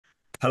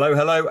Hello,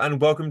 hello,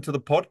 and welcome to the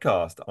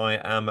podcast. I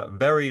am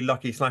very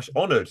lucky slash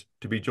honored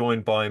to be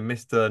joined by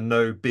Mr.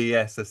 No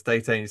BS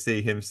estate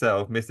agency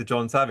himself, Mr.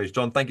 John Savage.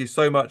 John, thank you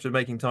so much for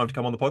making time to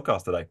come on the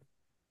podcast today.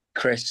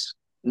 Chris,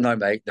 no,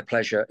 mate, the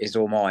pleasure is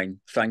all mine.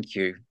 Thank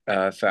you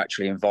for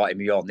actually inviting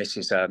me on. This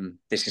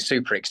is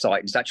super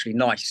exciting. It's actually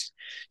nice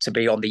to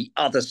be on the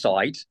other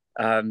side,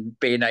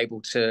 being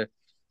able to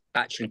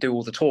actually do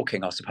all the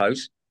talking, I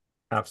suppose.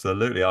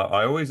 Absolutely.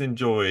 I always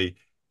enjoy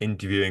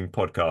interviewing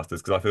podcasters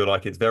because I feel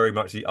like it's very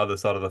much the other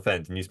side of the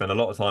fence, and you spend a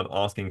lot of time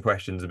asking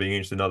questions and being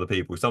interested in other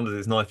people. Sometimes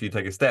it's nice for you to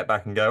take a step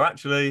back and go,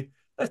 actually,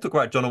 let's talk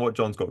about John and what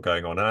John's got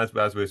going on. And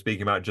as we were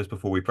speaking about just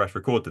before we press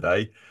record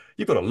today,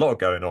 you've got a lot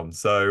going on.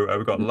 So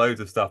we've got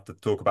loads of stuff to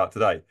talk about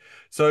today.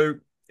 So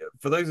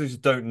for those who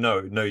don't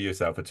know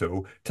yourself at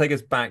all, take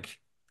us back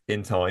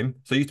in time.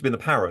 So you used to be in the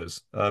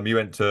Paras. You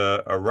went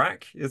to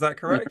Iraq, is that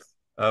correct?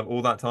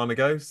 All that time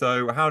ago.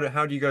 So how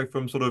do you go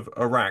from sort of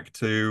Iraq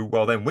to,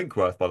 well, then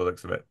Winkworth by the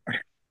looks of it?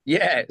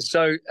 Yeah,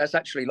 so that's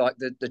actually like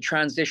the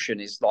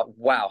transition is like,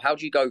 wow, how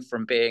do you go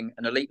from being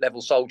an elite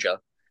level soldier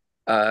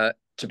to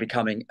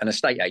becoming an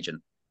estate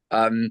agent?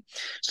 Um,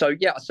 so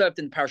yeah, I served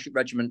in the parachute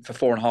regiment for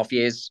 4.5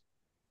 years.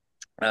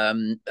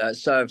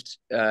 Served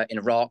in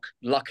Iraq.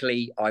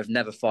 Luckily, I've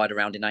never fired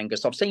around in anger.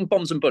 So I've seen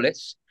bombs and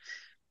bullets,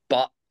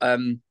 but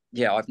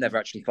yeah, I've never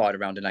actually fired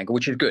around in anger,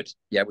 which is good.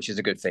 Yeah, which is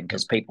a good thing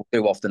because people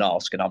do often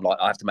ask, and I'm like,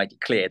 I have to make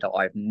it clear that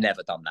I've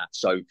never done that.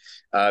 So,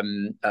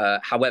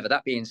 however,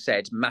 that being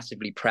said,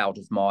 massively proud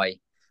of my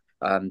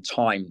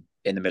time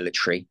in the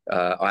military.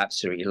 I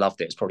absolutely loved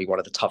it. It's probably one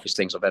of the toughest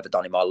things I've ever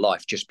done in my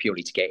life, just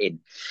purely to get in.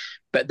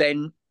 But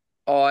then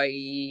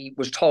I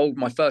was told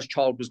my first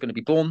child was going to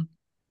be born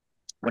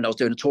when I was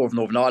doing a tour of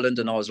Northern Ireland,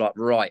 and I was like,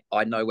 right,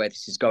 I know where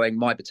this is going.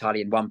 My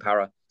battalion, one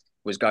para,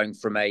 was going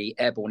from a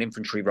airborne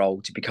infantry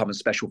role to become a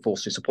special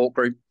forces support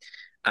group,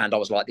 and I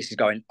was like, this is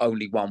going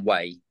only one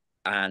way,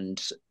 and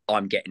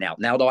I'm getting out.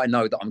 Now that I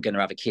know that I'm going to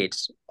have a kid,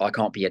 I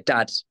can't be a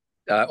dad,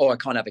 or I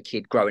can't have a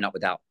kid growing up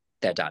without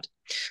their dad.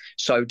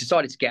 So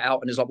decided to get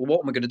out and was like, well,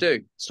 what am I going to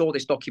do? Saw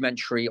this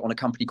documentary on a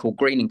company called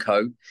Green and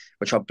Co,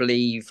 which I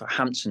believe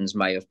Hamptons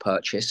may have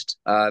purchased.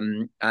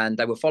 And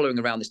they were following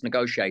around this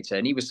negotiator,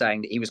 and he was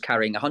saying that he was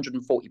carrying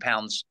 140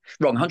 pounds,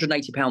 wrong,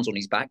 180 pounds on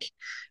his back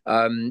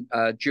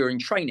during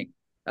training.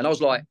 And I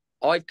was like,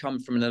 I've come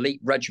from an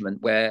elite regiment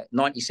where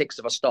 96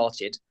 of us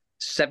started,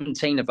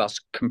 17 of us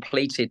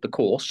completed the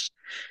course,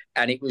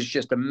 and it was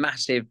just a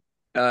massive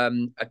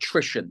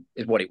attrition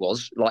is what it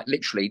was. Like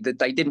literally, that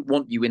they didn't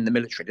want you in the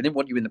military. They didn't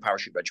want you in the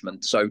parachute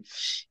regiment. So,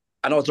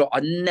 and I was like, I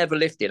never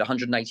lifted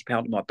 180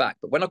 pound on my back.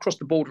 But when I crossed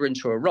the border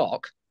into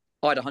Iraq,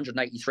 I had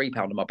 183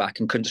 pound on my back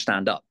and couldn't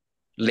stand up.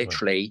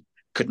 Literally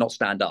could not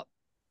stand up.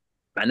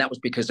 And that was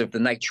because of the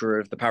nature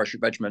of the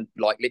parachute regiment.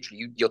 Like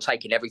literally, you're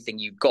taking everything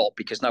you've got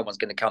because no one's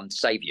going to come to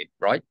save you,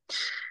 right?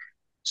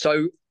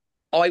 So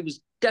I was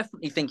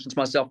definitely thinking to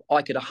myself,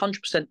 I could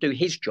 100% do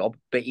his job,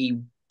 but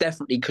he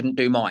definitely couldn't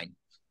do mine.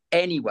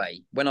 Anyway,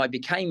 when I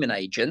became an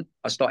agent,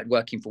 I started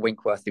working for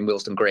Winkworth in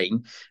Willesden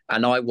Green,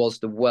 and I was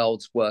the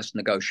world's worst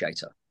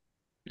negotiator.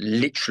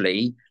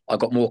 Literally, I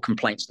got more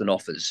complaints than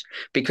offers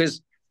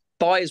because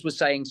buyers were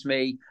saying to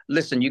me,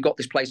 listen, you got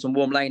this place on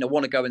Warm Lane. I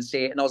want to go and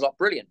see it. And I was like,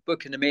 brilliant,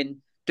 booking them in.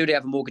 Do they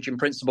have a mortgage in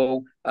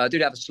principle? Do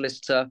they have a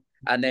solicitor?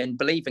 And then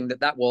believing that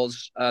that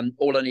was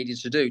all I needed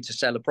to do to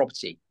sell a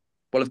property.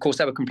 Well, of course,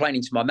 they were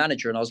complaining to my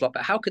manager, and I was like,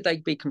 but how could they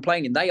be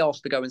complaining? They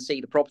asked to go and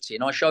see the property,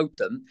 and I showed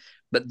them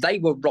that they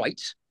were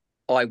right.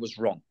 I was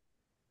wrong.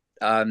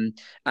 And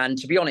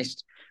to be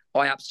honest,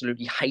 I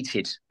absolutely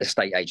hated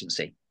estate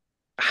agency.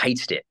 I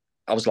hated it.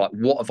 I was like,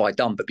 what have I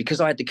done? But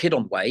because I had the kid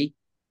on the way,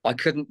 I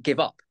couldn't give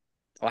up.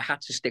 I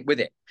had to stick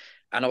with it.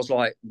 And I was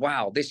like,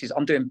 wow,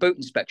 I'm doing boot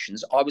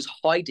inspections. I was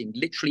hiding,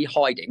 literally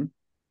hiding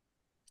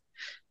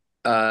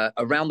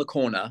around the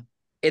corner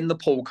in the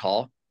pool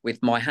car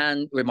with my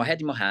head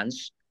in my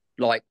hands.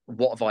 Like,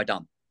 what have I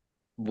done?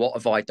 What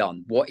have I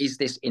done? What is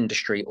this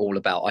industry all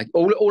about?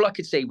 All I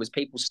could see was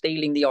people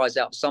stealing the eyes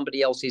out of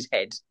somebody else's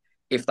head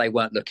if they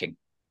weren't looking.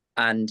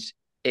 And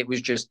it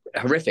was just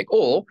horrific.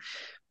 Or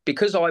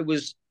because I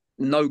was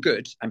no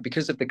good and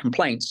because of the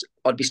complaints,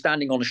 I'd be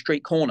standing on a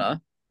street corner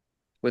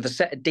with a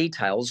set of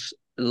details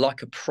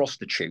like a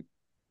prostitute,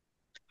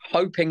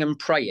 hoping and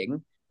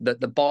praying that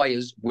the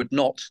buyers would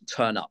not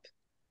turn up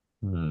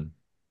Hmm.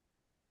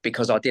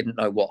 because I didn't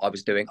know what I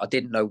was doing. I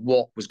didn't know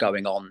what was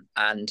going on.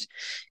 And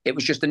it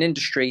was just an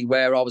industry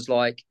where I was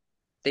like,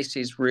 this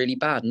is really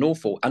bad and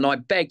awful. And I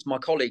begged my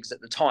colleagues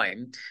at the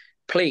time,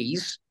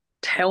 please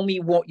tell me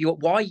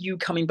why are you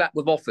coming back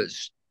with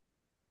offers?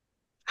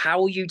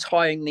 How are you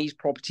tying these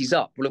properties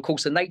up? Well, of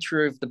course, the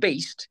nature of the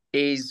beast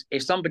is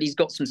if somebody's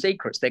got some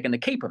secrets, they're going to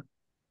keep them.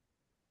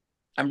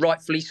 And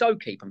rightfully so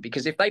keep them,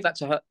 because if they've had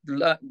to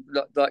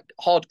like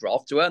hard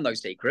graft to earn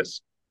those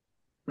secrets,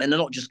 then they're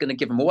not just going to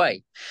give them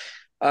away.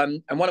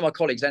 And one of my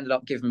colleagues ended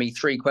up giving me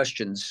 3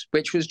 questions,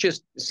 which was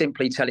just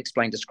simply tell,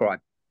 explain, describe.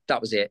 That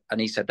was it. And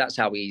he said that's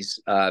how he's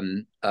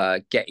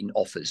getting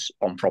offers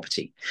on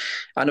property.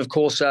 And of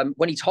course,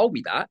 when he told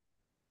me that,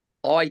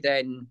 I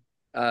then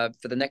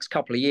for the next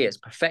couple of years,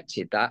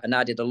 perfected that and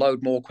added a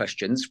load more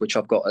questions, which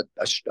I've got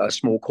a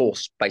small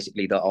course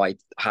basically that I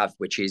have,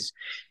 which is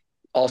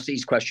ask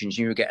these questions,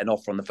 you get an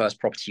offer on the first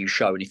property you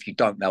show, and if you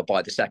don't, they'll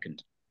buy the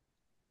second.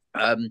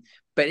 But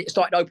it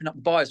started to open up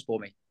the buyers for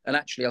me, and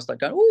actually I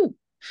started going,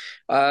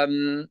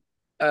 oh,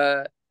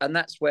 and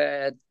that's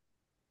where,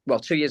 well,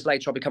 2 years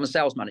later I become a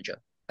sales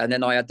manager, and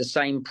then I had the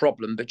same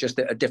problem but just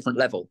at a different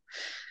level.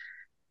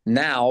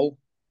 Now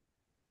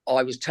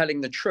I was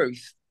telling the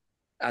truth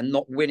and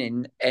not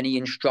winning any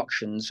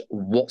instructions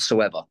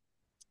whatsoever.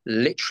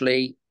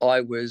 Literally,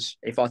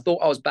 if I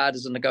thought I was bad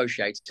as a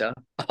negotiator,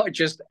 I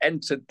just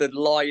entered the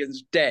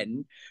lion's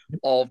den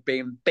of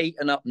being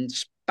beaten up and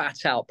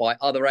spat out by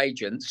other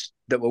agents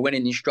that were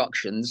winning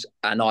instructions,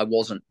 and I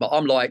wasn't. But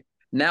I'm like,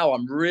 now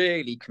I'm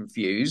really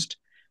confused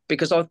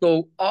because I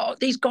thought, oh,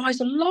 these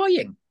guys are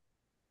lying.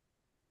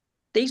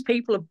 These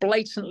people are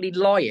blatantly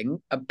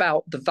lying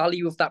about the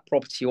value of that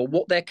property or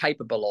what they're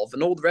capable of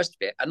and all the rest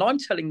of it. And I'm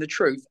telling the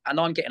truth and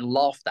I'm getting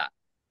laughed at.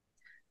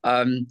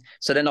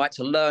 So then I had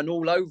to learn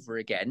all over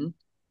again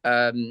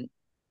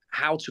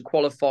how to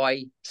qualify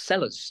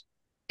sellers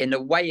in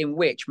a way in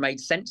which made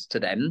sense to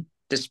them,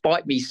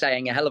 despite me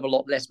saying a hell of a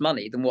lot less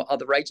money than what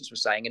other agents were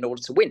saying in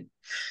order to win.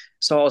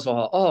 So I was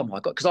like, oh my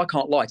God, because I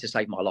can't lie to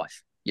save my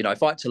life. You know,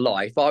 if I had to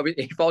lie,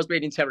 if I was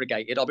being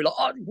interrogated, I'd be like,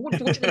 oh, what do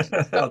you need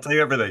to I'll tell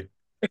you everything.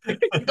 you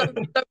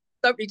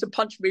don't need to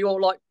punch me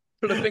or like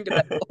pull a finger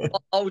down.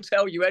 I'll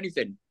tell you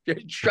anything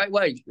straight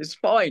away. It's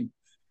fine.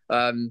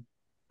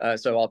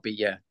 So I'll be,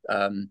 yeah.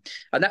 And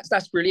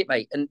that's really it,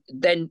 mate. And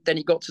then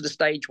it got to the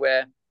stage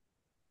where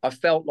I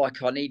felt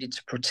like I needed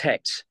to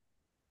protect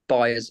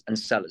buyers and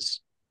sellers,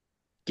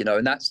 you know,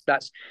 and that's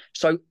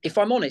so if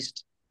I'm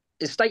honest,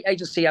 estate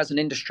agency as an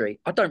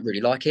industry, I don't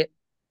really like it.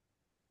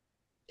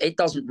 It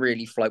doesn't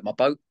really float my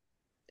boat.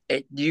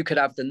 You could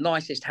have the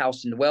nicest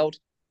house in the world.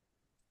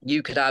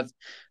 You could have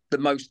the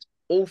most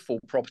awful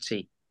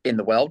property in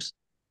the world.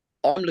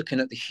 I'm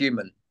looking at the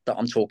human that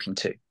I'm talking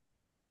to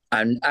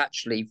and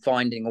actually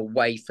finding a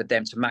way for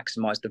them to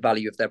maximize the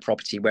value of their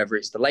property, whether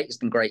it's the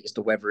latest and greatest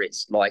or whether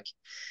it's like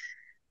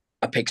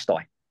a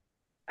pigsty.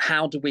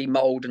 How do we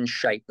mold and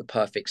shape the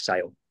perfect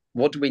sale?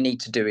 What do we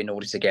need to do in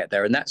order to get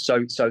there? And that's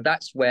so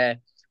that's where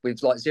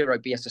with like Zero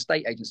BS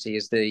Estate Agency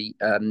is the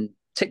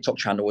TikTok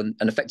channel and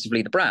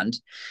effectively the brand.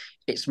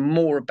 It's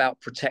more about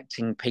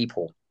protecting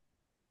people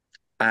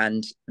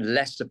and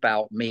less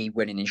about me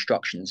winning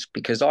instructions,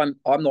 because I'm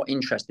not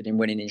interested in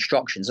winning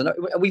instructions. And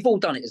we've all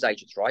done it as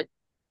agents, right?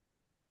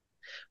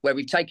 Where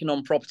we've taken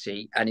on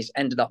property and it's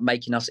ended up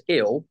making us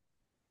ill.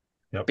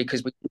 Yep.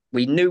 Because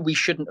we knew we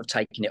shouldn't have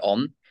taken it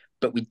on,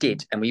 but we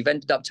did. And we've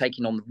ended up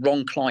taking on the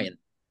wrong client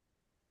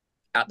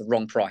at the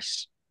wrong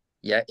price.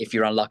 Yeah, if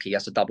you're unlucky,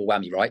 that's a double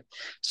whammy, right?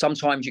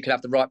 Sometimes you could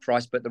have the right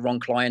price, but the wrong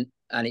client.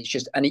 And it's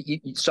just, and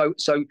so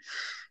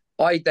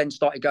I then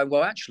started going,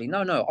 well, actually,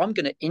 no, I'm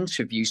going to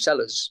interview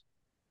sellers.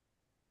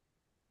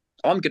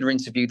 I'm going to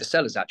interview the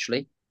sellers,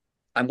 actually,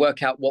 and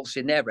work out what's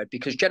in their head.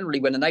 Because generally,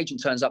 when an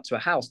agent turns up to a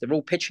house, they're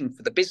all pitching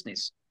for the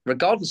business,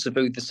 regardless of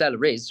who the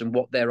seller is and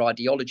what their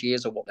ideology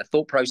is or what their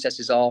thought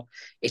processes are.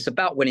 It's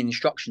about winning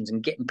instructions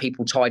and getting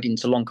people tied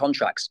into long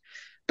contracts.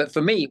 But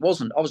for me, it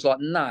wasn't. I was like,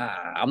 nah,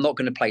 I'm not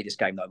going to play this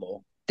game no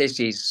more.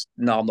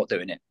 No, I'm not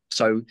doing it.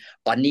 So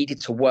I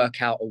needed to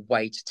work out a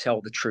way to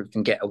tell the truth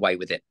and get away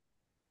with it.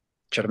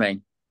 Do you know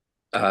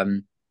what I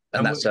mean?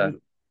 And that's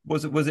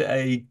was it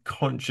a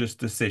conscious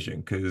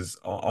decision? Because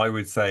I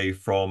would say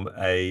from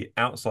a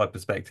outside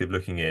perspective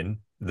looking in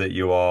that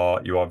you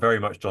are very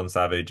much John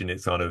Savage, and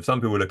it's kind of,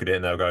 some people look at it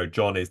and they'll go,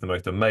 John is the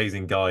most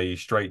amazing guy,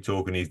 he's straight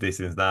talking, he's this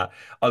and that.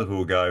 Other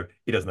people go,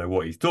 he doesn't know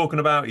what he's talking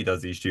about, he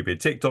does these stupid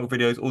TikTok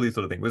videos, all these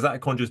sort of things. Was that a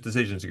conscious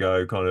decision to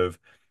go kind of,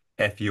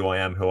 F you, I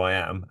am who I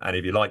am, and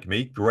if you like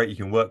me, great, you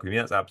can work with me,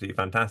 that's absolutely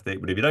fantastic,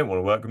 but if you don't want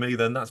to work with me,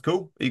 then that's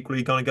cool,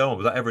 equally kind of go on?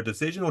 Was that ever a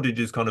decision, or did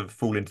you just kind of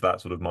fall into that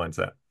sort of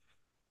mindset?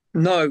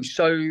 No,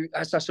 so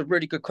that's a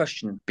really good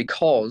question,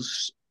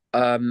 because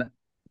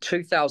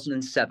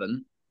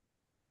 2007,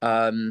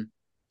 I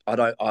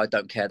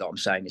don't care that I'm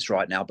saying this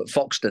right now, but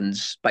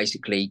Foxtons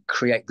basically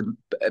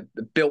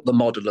built the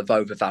model of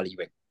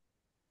overvaluing.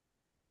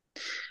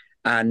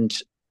 And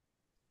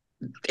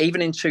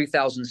even in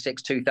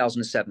 2006,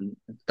 2007,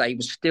 they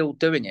were still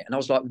doing it. And I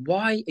was like,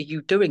 why are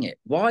you doing it?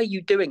 Why are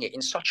you doing it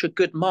in such a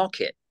good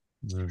market?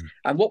 Mm.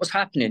 And what was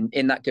happening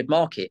in that good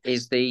market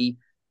is the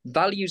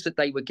values that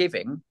they were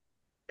giving,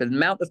 the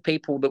amount of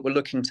people that were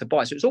looking to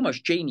buy. So it's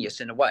almost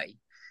genius in a way.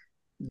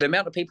 The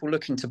amount of people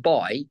looking to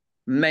buy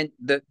meant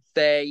that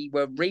they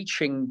were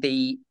reaching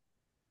the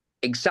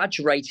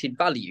exaggerated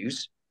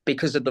values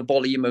because of the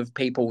volume of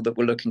people that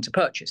were looking to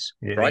purchase.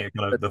 Yeah, right?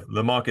 Kind of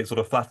the market sort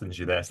of flattens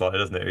you there slightly,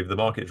 doesn't it? If the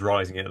market's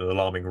rising at an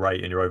alarming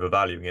rate and you're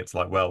overvaluing it, it's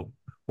like, well,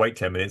 wait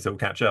 10 minutes, it'll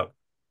catch up.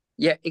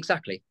 Yeah,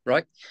 exactly.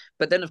 Right.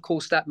 But then, of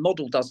course, that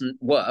model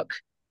doesn't work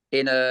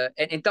and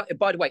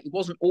by the way, it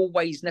wasn't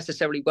always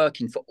necessarily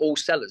working for all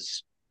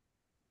sellers.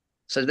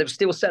 So there were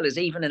still sellers,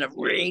 even in a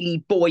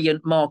really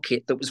buoyant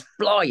market that was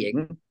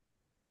flying.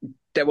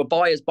 There were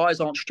buyers. Buyers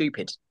aren't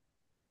stupid.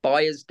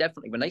 Buyers,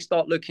 definitely, when they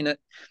start looking at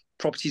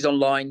properties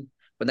online,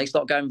 when they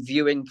start going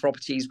viewing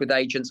properties with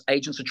agents,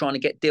 agents are trying to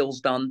get deals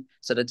done.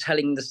 So they're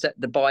telling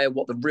the buyer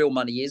what the real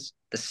money is.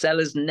 The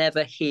sellers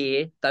never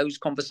hear those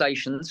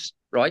conversations,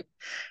 right?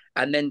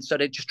 And then so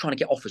they're just trying to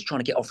get offers,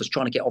 trying to get offers,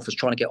 trying to get offers,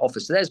 trying to get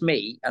offers. So there's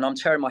me, and I'm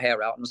tearing my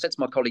hair out. And I said to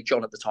my colleague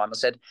John at the time, I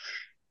said,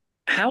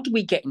 how do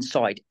we get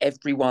inside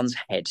everyone's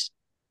head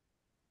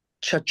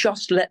to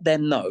just let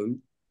them know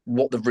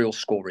what the real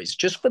score is?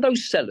 Just for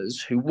those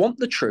sellers who want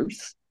the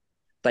truth,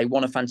 they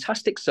want a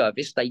fantastic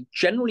service. They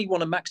generally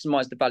want to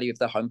maximize the value of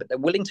their home, but they're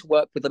willing to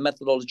work with a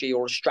methodology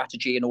or a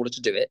strategy in order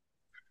to do it.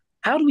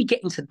 How do we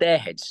get into their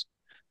heads?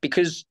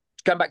 Because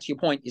going back to your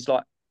point, is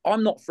like,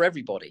 I'm not for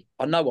everybody.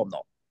 I know I'm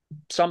not.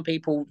 Some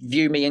people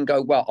view me and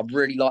go, well, I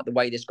really like the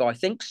way this guy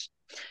thinks.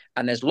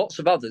 And there's lots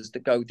of others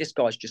that go, this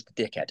guy's just a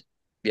dickhead.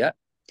 Yeah.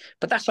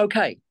 But that's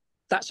okay.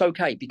 That's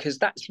okay, because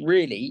that's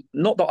really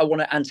not that I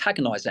want to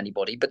antagonize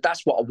anybody, but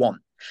that's what I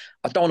want.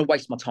 I don't want to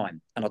waste my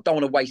time, and I don't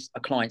want to waste a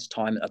client's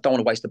time, and I don't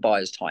want to waste the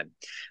buyer's time.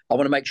 I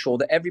want to make sure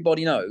that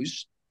everybody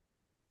knows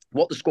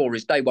what the score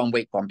is day one,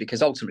 week one,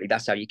 because ultimately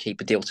that's how you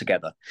keep a deal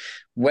together.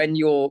 When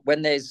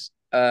there's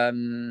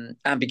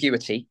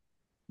ambiguity,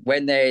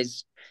 when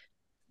there's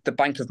the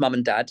bank of mum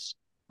and dads,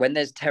 when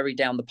there's Terry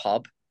down the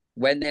pub,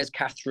 when there's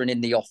Catherine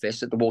in the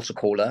office at the water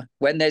cooler,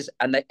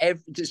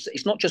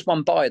 it's not just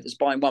one buyer that's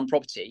buying one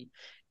property.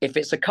 If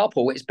it's a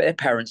couple, it's their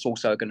parents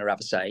also are going to have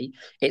a say.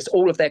 It's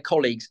all of their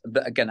colleagues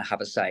that are going to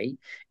have a say.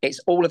 It's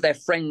all of their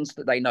friends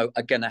that they know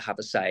are going to have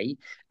a say,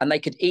 and they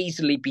could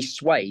easily be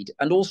swayed.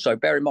 And also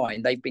bear in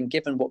mind, they've been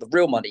given what the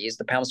real money is,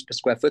 the pounds per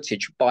square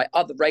footage, by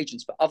other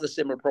agents for other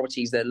similar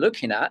properties they're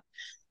looking at.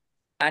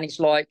 And it's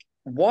like,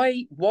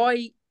 why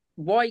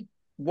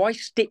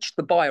stitch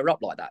the buyer up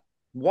like that?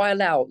 Why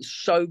allow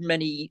so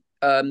many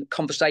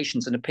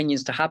conversations and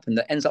opinions to happen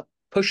that ends up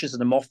pushes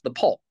them off the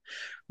pot?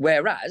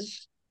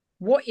 Whereas,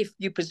 what if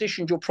you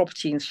positioned your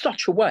property in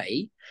such a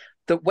way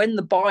that when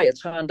the buyer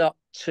turned up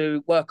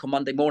to work on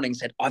Monday morning and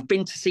said, I've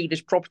been to see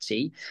this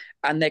property,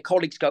 and their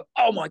colleagues go,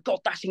 oh my God,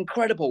 that's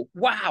incredible.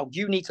 Wow,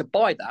 you need to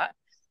buy that.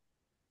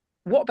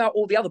 What about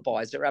all the other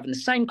buyers that are having the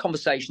same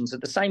conversations at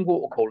the same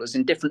water coolers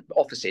in different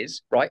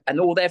offices, right? And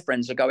all their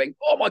friends are going,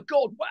 oh my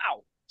God,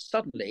 wow.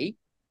 Suddenly,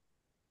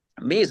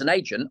 me as an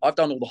agent, I've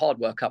done all the hard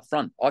work up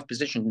front. I've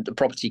positioned the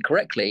property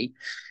correctly.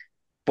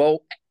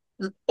 Well,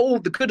 all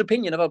the good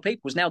opinion of other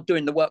people is now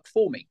doing the work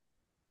for me.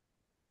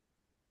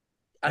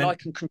 And I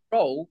can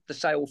control the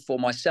sale for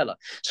my seller.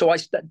 So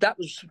that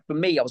was, for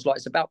me, I was like,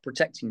 it's about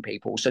protecting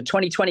people. So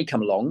 2020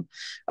 come along,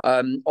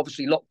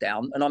 obviously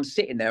lockdown, and I'm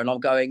sitting there and I'm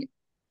going,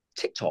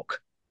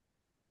 TikTok.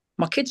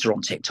 My kids are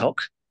on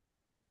TikTok.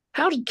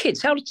 How did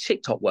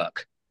TikTok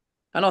work?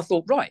 And I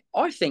thought, right,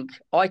 I think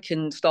I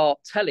can start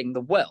telling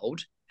the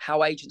world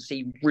how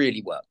agency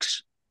really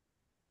works.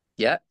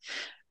 Yeah.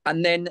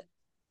 And then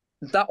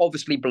that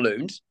obviously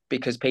ballooned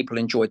because people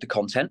enjoyed the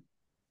content.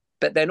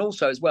 But then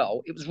also as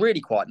well, it was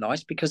really quite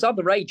nice because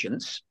other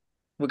agents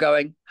were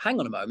going, hang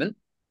on a moment,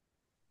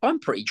 I'm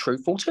pretty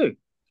truthful too.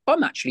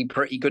 I'm actually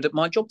pretty good at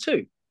my job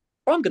too.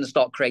 I'm going to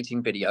start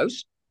creating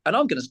videos and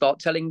I'm going to start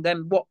telling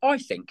them what I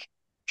think.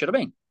 Do you know what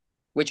I mean?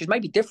 Which is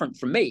maybe different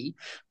from me,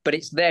 but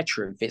it's their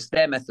truth. It's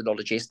their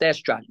methodology. It's their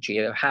strategy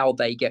of how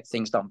they get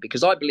things done,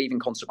 because I believe in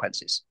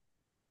consequences.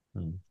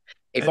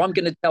 If I'm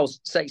going to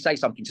say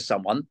something to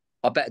someone,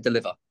 I better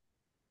deliver.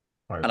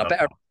 And I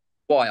better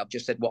why I've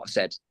just said what I've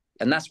said.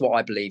 And that's what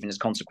I believe in as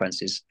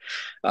consequences.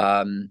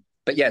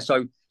 But yeah,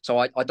 so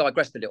I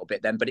digressed a little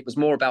bit then, but it was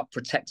more about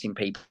protecting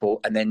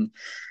people. And then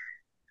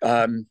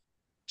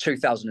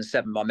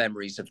 2007, my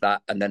memories of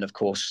that. And then, of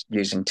course,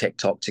 using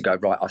TikTok to go,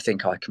 right, I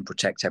think I can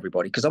protect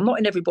everybody, because I'm not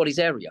in everybody's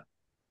area.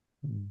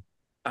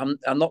 I'm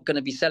not going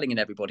to be selling in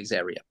everybody's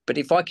area. But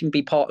if I can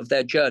be part of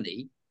their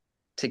journey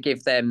to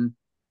give them,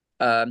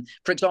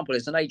 for example,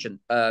 as an agent,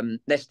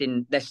 Nest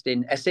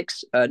in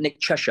Essex, Nick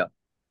Cheshire.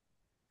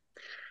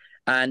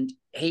 And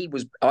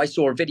I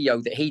saw a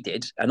video that he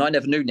did, and I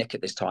never knew Nick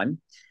at this time.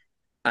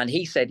 And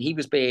he said he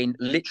was being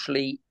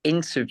literally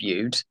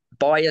interviewed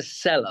by a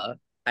seller.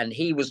 And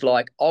he was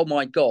like, oh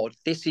my God,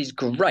 this is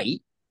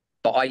great.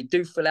 But I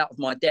do feel out of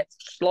my depth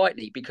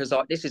slightly because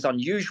this is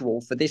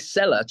unusual for this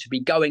seller to be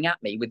going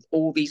at me with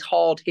all these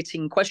hard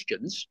hitting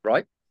questions,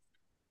 right?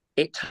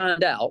 It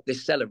turned out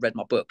this seller read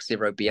my book,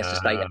 Zero BS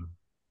Estate,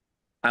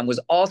 and was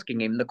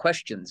asking him the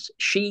questions.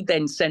 She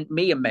then sent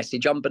me a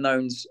message,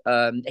 unbeknownst.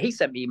 He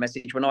sent me a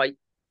message when I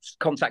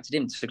contacted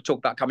him to talk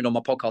about coming on my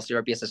podcast,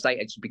 Zero BS Estate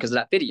Agent, because of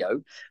that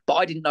video. But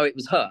I didn't know it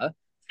was her.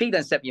 She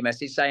then sent me a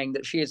message saying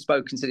that she had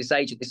spoken to this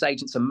agent. This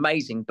agent's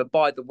amazing. But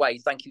by the way,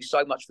 thank you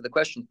so much for the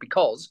questions,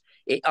 because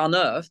it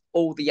unearthed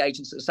all the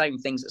agents that were saying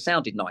things that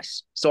sounded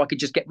nice. So I could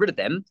just get rid of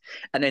them.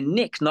 And then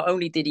Nick, not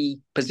only did he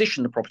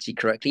position the property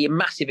correctly, it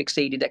massive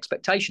exceeded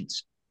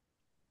expectations.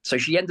 So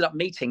she ended up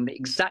meeting the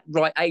exact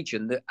right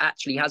agent that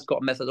actually has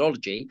got a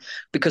methodology,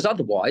 because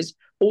otherwise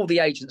all the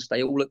agents,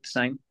 they all look the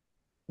same.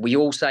 We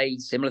all say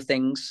similar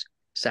things.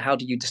 So how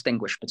do you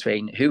distinguish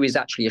between who is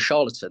actually a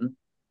charlatan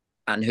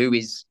and who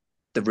is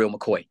the real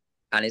McCoy?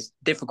 And it's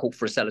difficult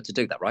for a seller to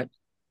do that, right?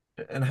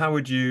 And how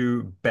would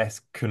you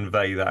best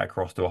convey that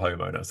across to a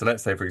homeowner? So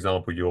let's say, for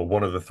example, you're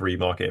one of the three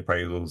market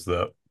appraisals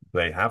that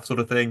they have sort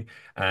of thing.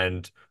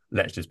 And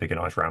let's just pick a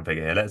nice round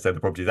figure here. Let's say the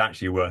property is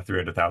actually worth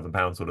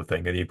 £300,000 sort of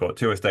thing. And you've got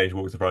two estate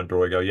walks the front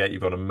door and go, yeah,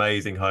 you've got an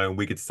amazing home.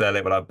 We could sell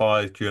it, but our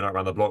buyers queuing up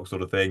around the block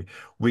sort of thing.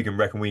 We can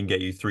reckon we can get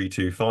you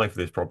 325 for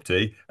this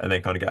property. And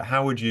then kind of go,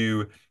 how would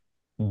you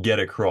get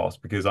across?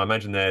 Because I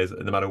imagine there's,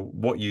 no matter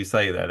what you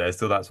say there, there's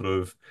still that sort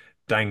of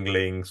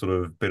dangling sort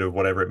of bit of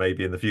whatever it may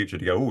be in the future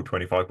to go, oh,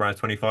 25 grand,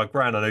 25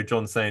 grand. I know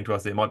John's saying to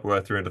us it might be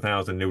worth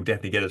 300,000. He'll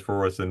definitely get it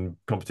for us and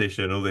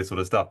competition, all this sort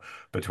of stuff.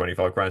 But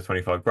 25 grand,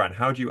 25 grand.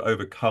 How do you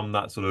overcome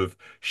that sort of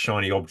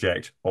shiny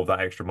object of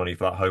that extra money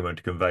for that homeowner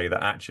to convey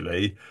that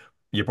actually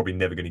you're probably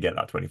never going to get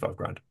that 25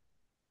 grand?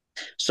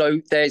 So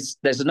there's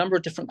a number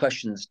of different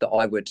questions that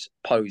I would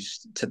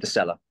pose to the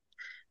seller,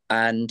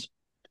 and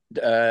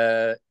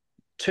uh,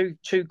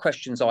 two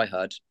questions I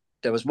heard.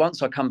 There was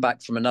once I come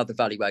back from another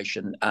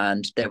valuation,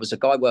 and there was a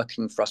guy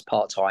working for us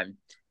part time,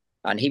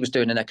 and he was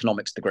doing an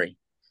economics degree.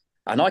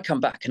 And I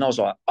come back and I was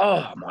like,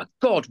 oh my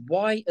God,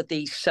 why are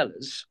these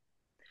sellers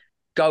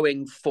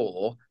going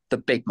for the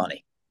big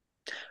money,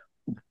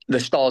 the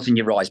stars in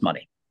your eyes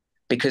money?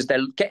 Because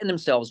they're getting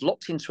themselves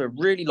locked into a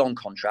really long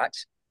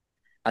contract,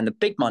 and the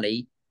big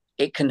money,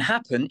 it can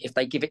happen if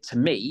they give it to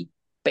me,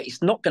 but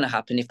it's not going to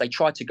happen if they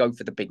try to go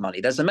for the big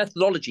money. There's a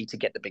methodology to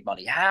get the big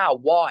money. How?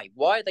 Why?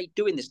 Why are they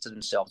doing this to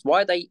themselves?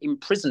 Why are they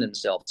imprisoning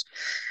themselves?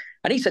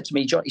 And he said to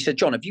me, John, he said,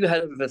 John, have you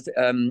heard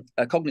of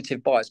a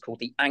cognitive bias called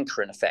the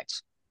anchoring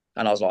effect?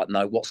 And I was like,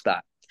 no, what's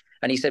that?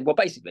 And he said, well,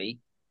 basically,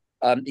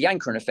 the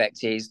anchoring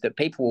effect is that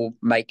people will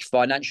make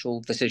financial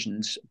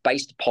decisions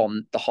based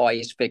upon the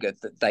highest figure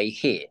that they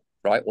hear,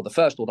 right? Or the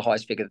first or the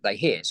highest figure that they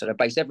hear. So they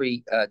base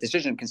every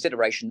decision and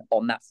consideration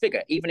on that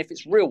figure, even if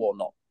it's real or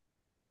not,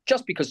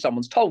 just because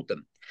someone's told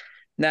them.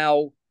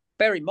 Now,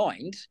 bear in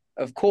mind,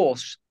 of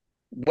course,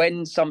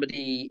 when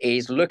somebody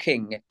is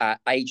looking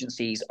at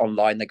agencies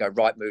online, they go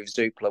Rightmove,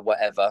 Zoopla,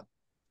 whatever,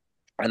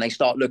 and they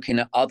start looking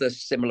at other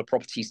similar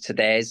properties to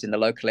theirs in the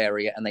local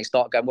area, and they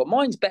start going, well,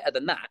 mine's better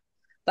than that.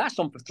 That's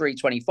on for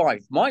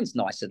 325. Mine's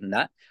nicer than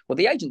that. Well,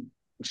 the agent's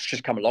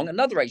just come along,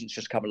 another agent's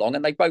just come along,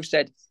 and they both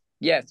said,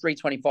 yeah,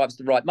 325 is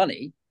the right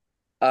money.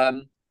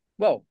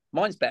 Well,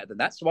 mine's better than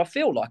that. So I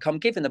feel like I'm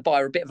giving the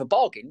buyer a bit of a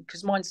bargain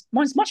because mine's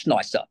much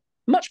nicer,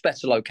 much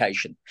better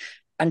location.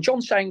 And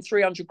John's saying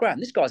 300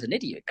 grand. This guy's an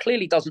idiot.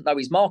 Clearly doesn't know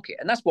his market.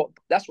 And that's what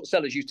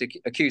sellers used to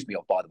accuse me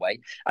of, by the way.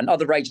 And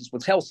other agents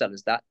will tell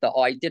sellers that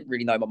I didn't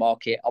really know my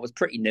market. I was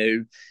pretty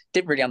new,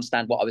 didn't really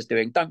understand what I was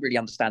doing, don't really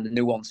understand the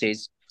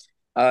nuances.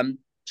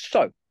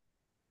 So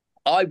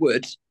I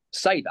would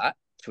say that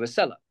to a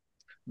seller.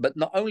 But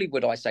not only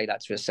would I say that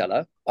to a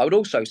seller, I would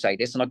also say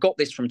this, and I got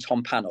this from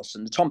Tom Panos,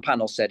 and Tom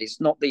Panos said it's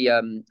not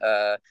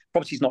the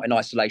property's not in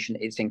isolation,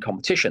 it's in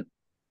competition.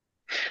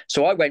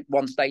 So I went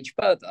one stage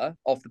further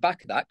off the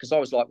back of that because I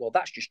was like, well,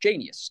 that's just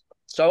genius.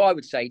 So I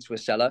would say to a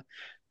seller,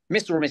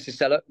 Mr. or Mrs.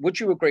 Seller, would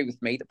you agree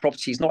with me that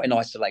property is not in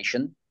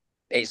isolation,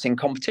 it's in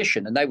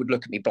competition? And they would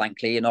look at me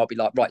blankly and I'll be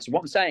like, right, so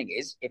what I'm saying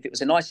is if it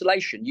was in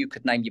isolation, you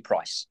could name your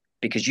price,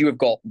 because you have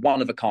got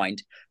one of a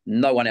kind.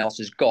 No one else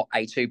has got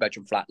a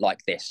two-bedroom flat like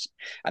this.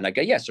 And they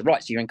go, yeah, so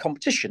right, so you're in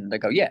competition. They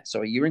go, yeah,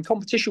 so you're in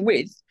competition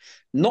with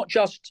not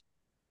just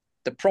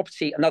the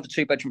property, another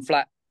two-bedroom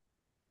flat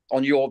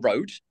on your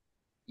road.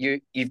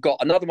 You've got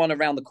another one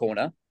around the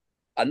corner,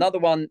 another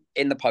one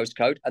in the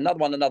postcode, another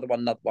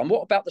one.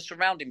 What about the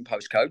surrounding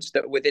postcodes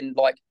that are within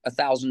like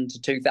 1,000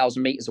 to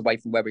 2,000 meters away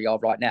from where we are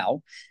right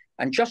now?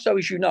 And just so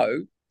as you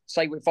know,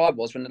 say if I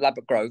was from the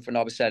Ladbroke Grove and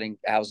I was selling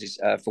houses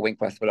for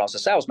Winkworth when I was a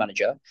sales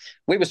manager,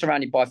 we were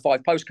surrounded by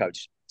 5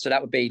 postcodes. So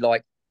that would be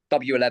like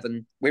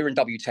W11, we were in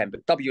W10,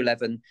 but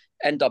W11,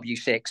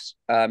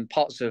 NW6,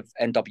 parts of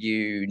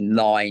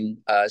NW9,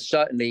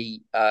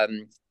 certainly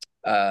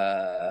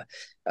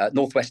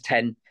Northwest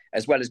 10,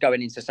 as well as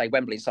going into, say,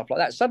 Wembley and stuff like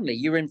that. Suddenly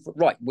you're in,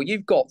 right, well,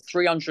 you've got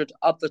 300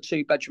 other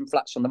two-bedroom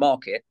flats on the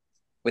market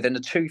within a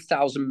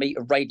 2,000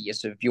 metre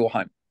radius of your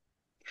home.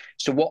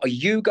 So what are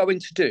you going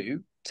to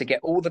do to get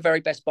all the very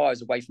best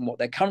buyers away from what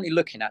they're currently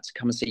looking at to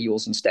come and see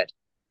yours instead?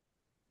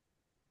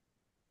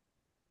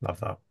 Love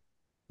that.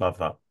 Love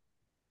that.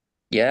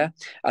 Yeah.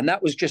 And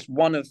that was just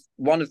one of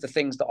the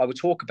things that I would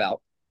talk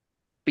about,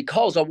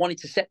 because I wanted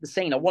to set the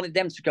scene. I wanted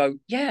them to go,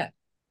 yeah,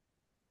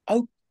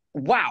 oh,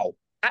 wow,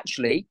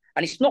 actually.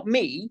 And it's not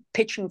me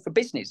pitching for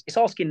business. It's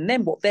asking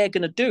them what they're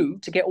going to do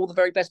to get all the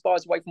very best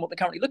buyers away from what they're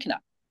currently looking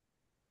at.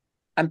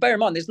 And bear in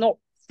mind, there's not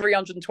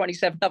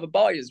 327 other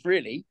buyers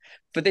really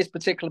for this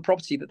particular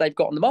property that they've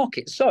got on the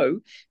market.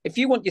 So if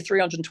you want your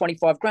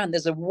 325 grand,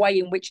 there's a way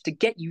in which to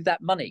get you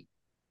that money,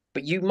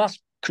 but you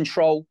must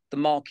control the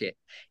market.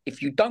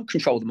 If you don't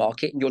control the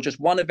market and you're just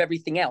one of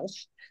everything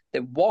else,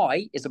 then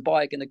why is a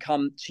buyer going to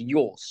come to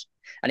yours?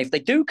 And if they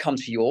do come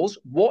to yours,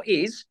 what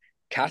is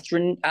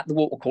Catherine at the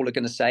water cooler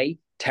going to say,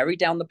 Terry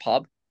down the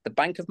pub, the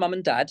bank of mum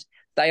and dad?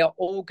 They are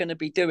all going to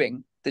be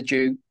doing the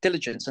due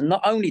diligence. And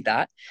not only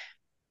that,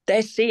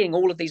 they're seeing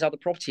all of these other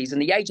properties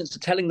and the agents are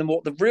telling them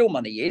what the real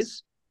money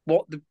is.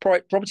 what the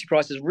property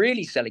price is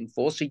really selling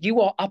for. So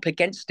you are up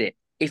against it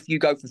if you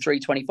go for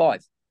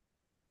 325.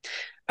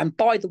 And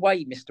by the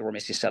way, Mr. or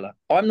Mrs. Seller,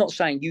 I'm not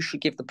saying you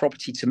should give the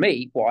property to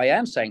me. What I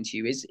am saying to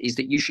you is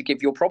that you should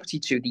give your property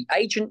to the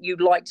agent you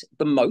liked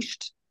the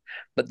most,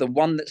 but the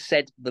one that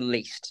said the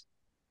least.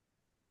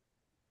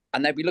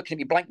 And they'd be looking at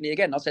me blankly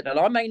again. I said, and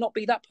I may not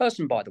be that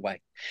person, by the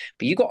way,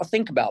 but you got to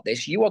think about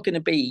this. You are going to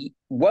be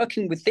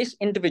working with this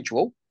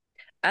individual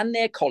and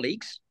their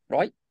colleagues,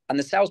 right? And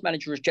the sales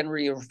manager is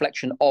generally a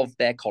reflection of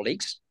their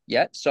colleagues.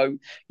 Yeah. So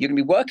you're going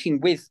to be working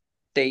with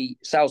the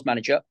sales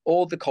manager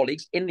or the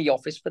colleagues in the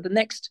office for the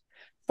next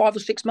 5 or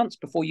 6 months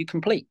before you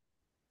complete.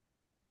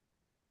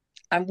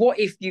 And what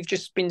if you've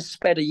just been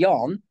sped a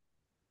yarn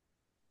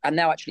and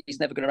now actually it's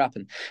never going to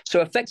happen?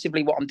 So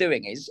effectively what I'm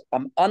doing is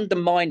I'm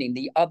undermining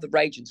the other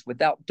agents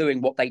without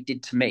doing what they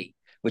did to me,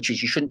 which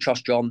is you shouldn't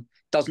trust John,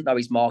 doesn't know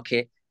his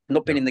market,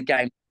 not been in the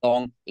game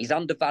long, he's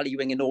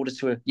undervaluing in order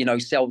to,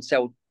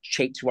 sell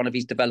cheap to one of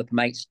his developer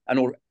mates and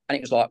all. And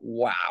it was like,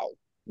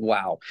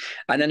 wow.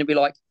 And then it'd be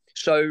like,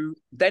 so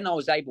then I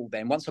was able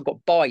then, once I got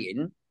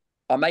buy-in,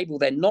 I'm able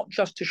then not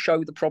just to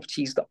show the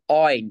properties that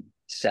I'm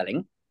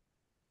selling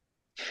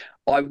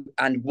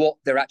and what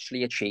they're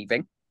actually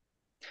achieving.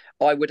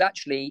 I would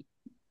actually,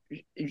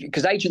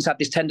 because agents have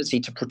this tendency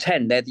to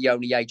pretend they're the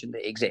only agent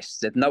that exists.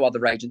 There's no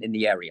other agent in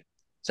the area.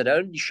 So they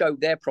only show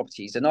their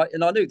properties. And I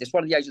knew this,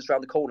 one of the agents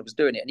around the corner was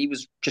doing it. And he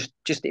was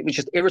it was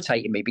just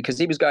irritating me because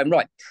he was going,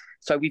 right,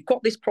 so we've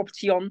got this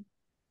property on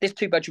this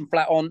 2-bedroom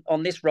flat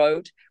on this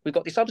road. We've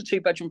got this other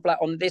 2-bedroom flat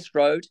on this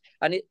road.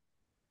 And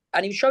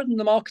he showed them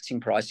the marketing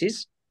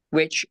prices,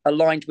 which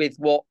aligned with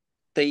what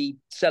the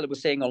seller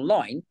was seeing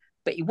online.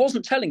 But he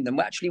wasn't telling them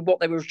actually what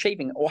they were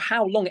achieving or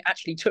how long it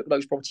actually took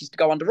those properties to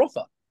go under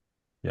offer.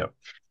 Yeah.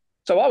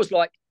 So I was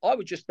like, I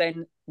would just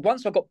then,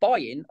 once I got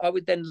buy-in, I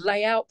would then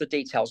lay out the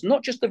details,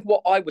 not just of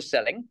what I was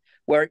selling,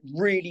 where it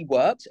really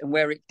worked and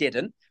where it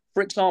didn't.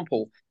 For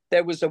example,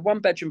 there was a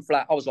 1-bedroom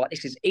flat. I was like,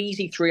 this is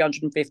easy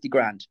 350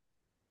 grand.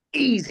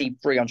 Easy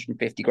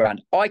 350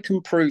 grand. I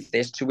can prove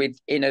this to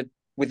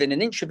within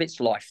an inch of its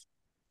life.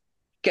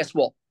 Guess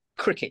what?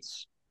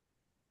 Crickets.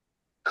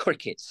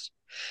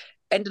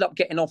 Ended up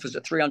getting offers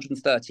at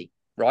 330,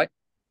 right?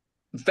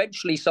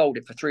 Eventually sold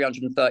it for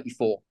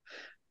 334.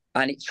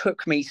 And it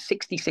took me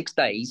 66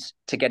 days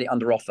to get it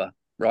under offer,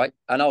 right?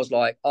 And I was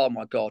like, oh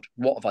my God,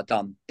 what have I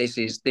done? This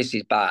is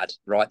bad,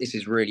 right? This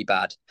is really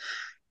bad.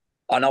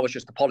 And I was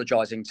just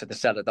apologizing to the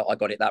seller that I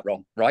got it that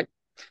wrong, right?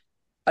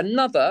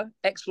 Another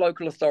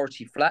ex-local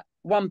authority flat,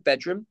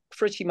 1-bedroom,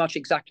 pretty much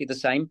exactly the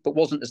same, but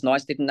wasn't as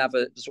nice, didn't have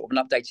a sort of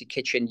an updated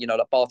kitchen,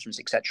 like bathrooms,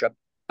 etc.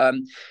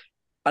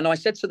 And I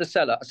said to the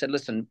seller, I said,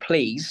 listen,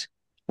 please,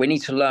 we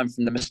need to learn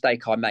from the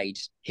mistake I made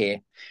here.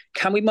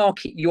 Can we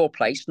market your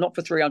place, not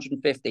for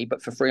 350,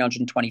 but for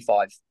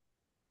 325?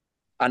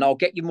 And I'll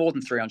get you more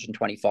than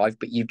 325,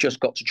 but you've just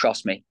got to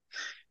trust me.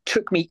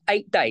 Took me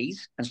 8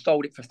 days and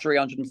sold it for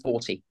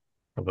 340.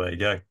 Well, there you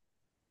go.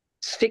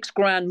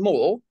 $6,000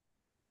 more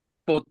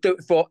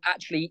for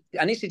actually,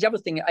 and this is the other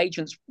thing,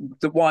 agents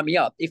that wind me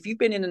up. If you've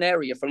been in an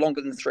area for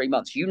longer than 3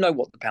 months, you know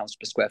what the pounds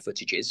per square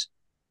footage is.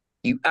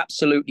 You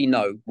absolutely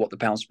know what the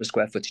pounds per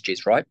square footage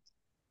is, right?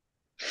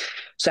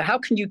 So how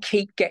can you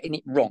keep getting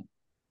it wrong?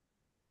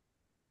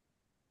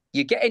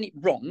 You're getting it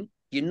wrong.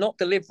 You're not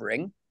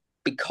delivering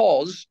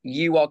because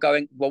you are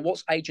going, well,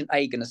 what's agent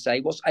A going to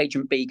say? What's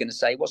agent B going to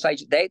say? What's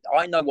agent they?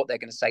 I know what they're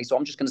going to say, so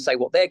I'm just going to say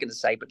what they're going to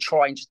say, but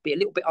try and just be a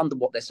little bit under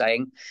what they're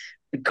saying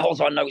because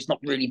I know it's not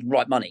really the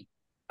right money.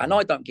 And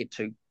I don't give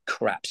two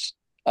craps.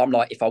 I'm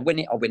like, if I win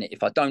it, I win it.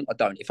 If I don't, I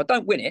don't. If I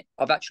don't win it,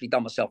 I've actually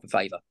done myself a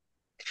favor.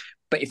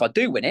 But if I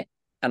do win it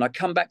and I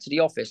come back to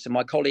the office and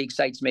my colleagues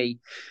say to me,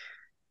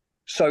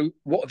 so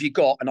what have you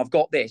got? And I've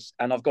got this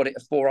and I've got it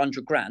at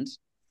 400 grand,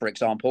 for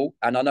example,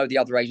 and I know the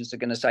other agents are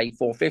going to say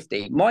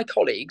 450. My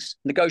colleagues,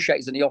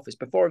 negotiators in the office,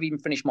 before I've even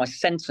finished my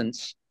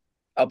sentence,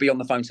 I'll be on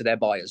the phone to their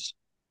buyers.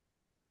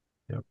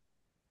 Yep.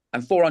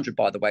 And 400,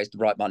 by the way, is the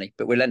right money,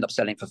 but we'll end up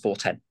selling it for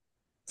 410,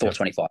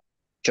 425. Yep.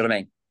 Do you know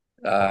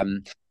what I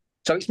mean?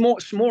 So it's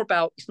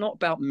not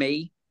about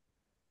me.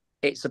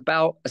 It's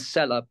about a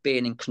seller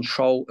being in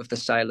control of the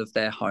sale of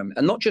their home,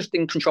 and not just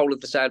in control of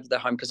the sale of their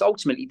home, because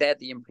ultimately they're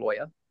the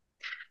employer.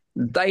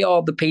 They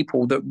are the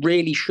people that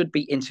really should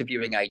be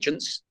interviewing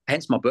agents,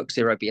 hence my book,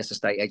 Zero BS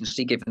Estate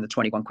Agency, given the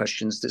 21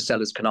 questions that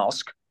sellers can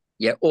ask.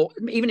 Yeah, or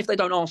even if they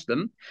don't ask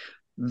them,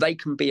 they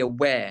can be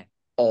aware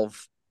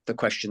of the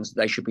questions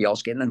they should be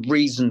asking and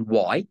reason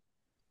why.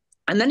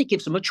 And then it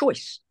gives them a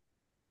choice.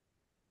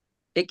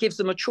 It gives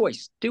them a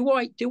choice. Do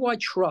I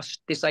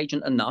trust this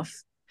agent enough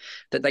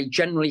that they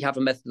generally have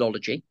a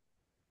methodology,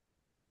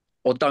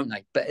 or don't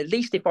they? But at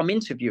least if I'm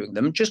interviewing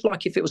them, just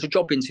like if it was a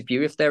job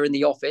interview, if they're in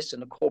the office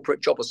and a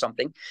corporate job or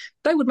something,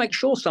 they would make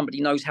sure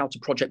somebody knows how to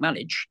project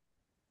manage.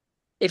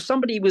 If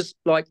somebody was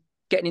like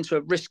getting into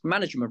a risk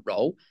management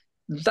role,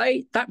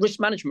 that risk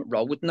management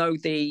role would know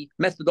the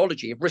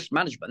methodology of risk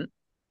management,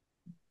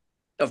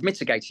 of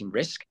mitigating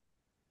risk.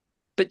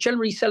 But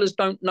generally sellers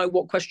don't know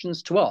what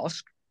questions to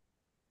ask.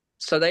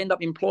 So they end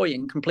up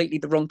employing completely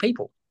the wrong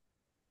people.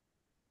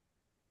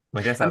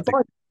 I guess And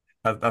by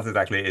that's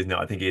exactly it, isn't it?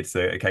 I think it's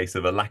a case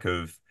of a lack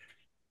of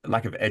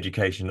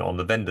education on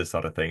the vendor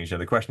side of things. You know,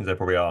 the questions they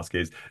probably ask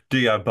is, do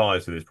you have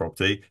buyers for this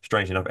property?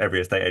 Strangely enough, every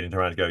estate agent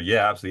around to go,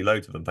 yeah, absolutely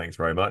loads of them. Thanks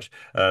very much.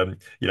 You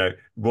know,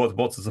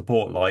 what's the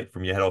support like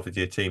from your head office to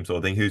your team sort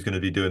of thing? Who's going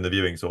to be doing the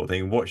viewing sort of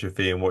thing? What's your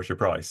fee and what's your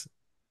price?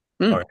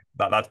 mm, Okay,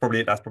 that's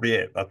probably it. That's probably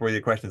it. That's probably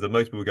the questions that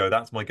most people go,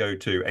 that's my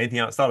go-to. Anything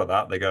outside of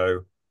that, they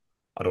go,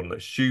 I don't want to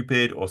look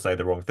stupid or say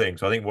the wrong thing.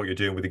 So I think what you're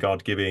doing with regard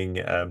to giving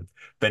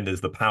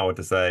vendors the power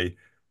to say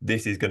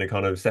this is going to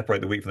kind of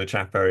separate the wheat from the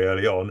chaff very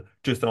early on,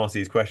 just ask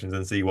these questions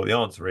and see what the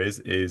answer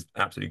is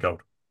absolutely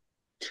gold.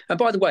 and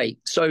by the way,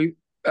 so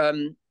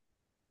um,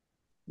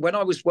 when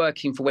I was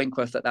working for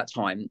Winkworth at that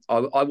time,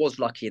 I was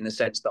lucky in the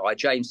sense that I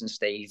James and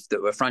Steve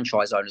that were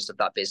franchise owners of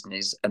that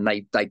business, and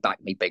they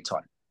backed me big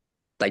time.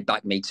 They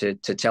backed me to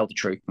tell the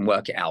truth and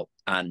work it out,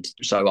 and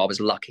so I was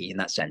lucky in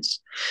that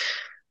sense.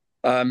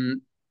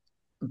 Um,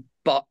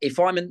 but if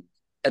I'm an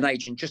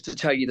agent, just to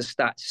tell you the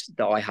stats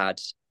that I had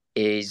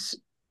is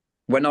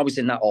when I was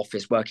in that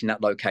office working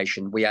that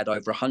location, we had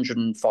over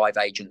 105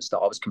 agents that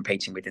I was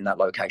competing with in that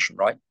location,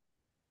 right?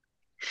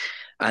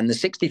 And the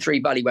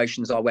 63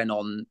 valuations I went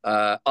on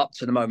up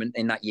to the moment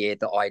in that year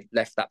that I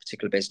left that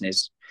particular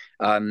business,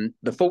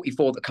 the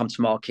 44 that come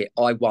to market,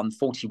 I won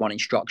 41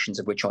 instructions,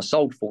 of which I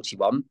sold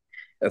 41,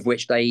 of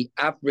which the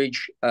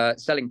average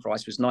selling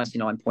price was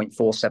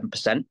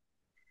 99.47%.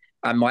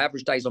 And my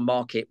average days on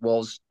market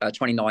was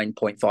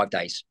 29.5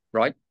 days,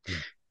 right? Mm.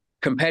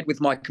 Compared with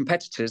my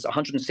competitors,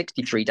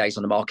 163 days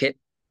on the market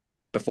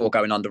before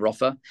going under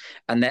offer,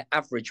 and their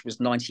average was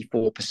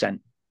 94%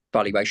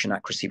 valuation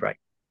accuracy rate.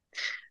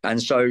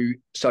 And so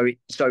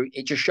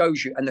it just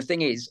shows you. And the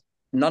thing is,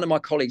 none of my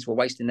colleagues were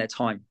wasting their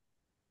time.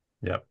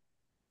 Yeah.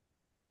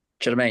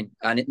 Do you know what I mean?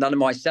 And none of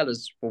my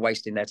sellers were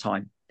wasting their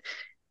time.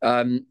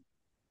 Um,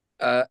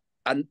 uh,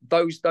 and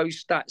those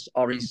stats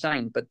are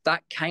insane. But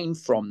that came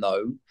from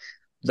though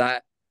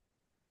that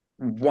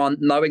one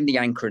knowing the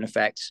anchoring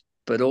effect,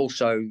 but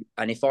also,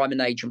 and if I'm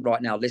an agent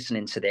right now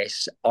listening to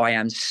this, I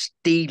am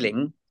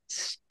stealing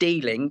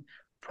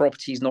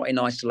properties not in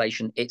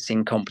isolation, it's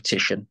in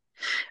competition.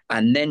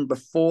 And then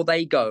before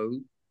they go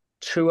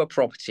to a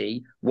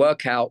property,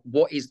 work out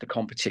what is the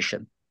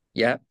competition.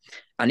 Yeah.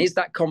 And is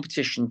that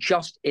competition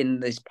just in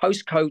this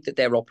postcode that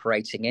they're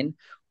operating in?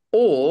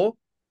 Or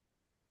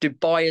do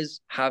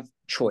buyers have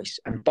choice?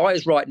 And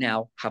buyers right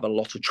now have a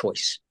lot of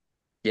choice.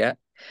 Yeah.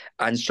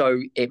 And so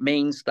it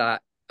means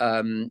that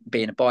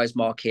being a buyer's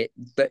market,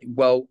 but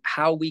well,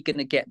 how are we going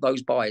to get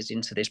those buyers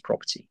into this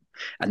property?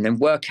 And then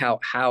work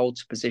out how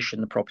to position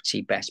the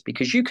property best.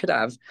 Because you could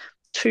have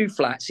two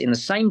flats in the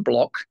same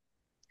block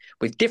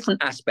with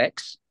different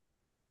aspects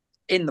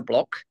in the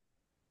block,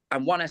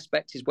 and one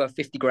aspect is worth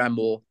 50 grand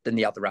more than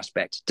the other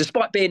aspect,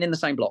 despite being in the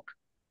same block.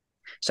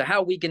 So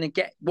how are we going to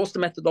get, what's the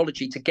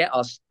methodology to get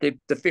us the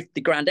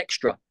 50 grand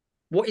extra?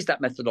 What is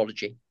that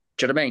methodology?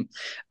 Do you know what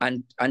I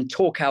mean? And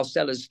talk our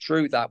sellers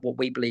through that, what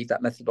we believe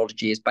that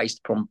methodology is based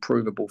upon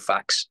provable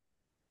facts.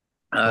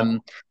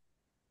 Well,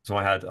 so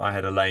I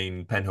had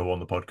Elaine Penhill on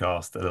the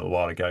podcast a little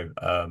while ago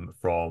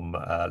from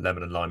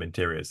Lemon and Lime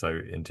Interior, so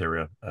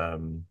interior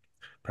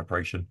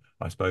preparation,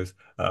 I suppose.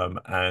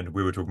 And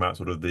we were talking about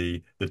sort of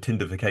the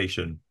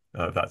Tindification,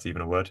 if that's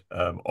even a word,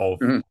 of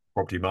Mhm.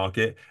 property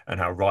market and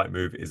how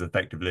Rightmove is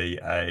effectively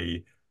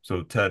a sort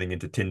of turning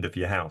into Tinder for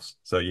your house.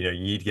 So, you know,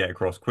 you need to get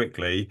across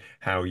quickly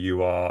how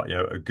you are, you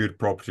know, a good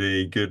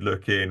property, good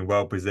looking,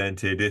 well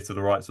presented, this to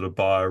the right sort of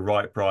buyer,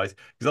 right price.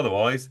 Because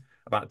otherwise,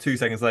 about 2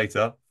 seconds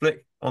later,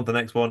 flick on to the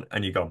next one,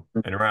 and you're gone.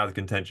 And you're out of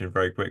contention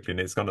very quickly. And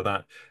it's kind of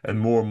that, and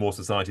more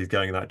society is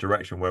going in that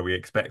direction where we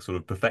expect sort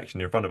of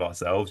perfection in front of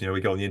ourselves. You know, we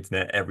go on the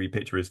internet, every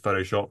picture is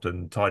photoshopped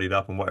and tidied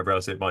up and whatever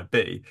else it might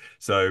be.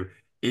 So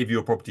if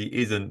your property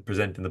isn't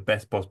presented in the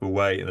best possible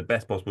way, in the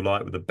best possible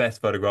light, with the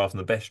best photographs and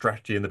the best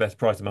strategy and the best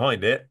pricing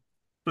behind it,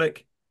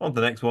 flick on to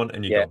the next one,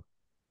 and you're Yeah. gone.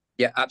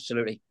 Yeah,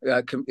 absolutely.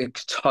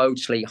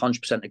 Totally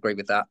 100% agree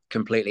with that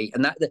completely.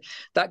 And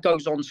that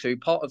goes on to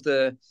part of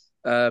the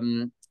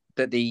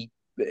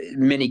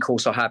mini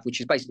course I have,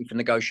 which is basically for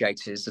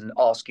negotiators and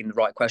asking the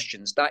right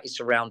questions. That is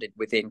surrounded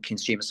within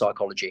consumer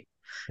psychology.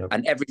 Yep.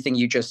 And everything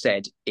you just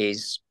said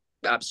is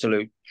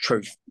absolute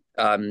truth,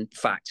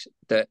 fact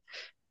that,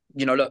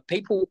 you know, look,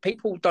 people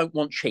don't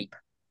want cheap.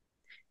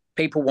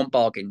 People want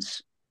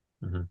bargains,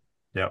 Mm-hmm.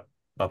 Yeah,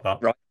 love that.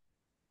 right?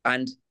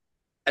 And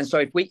and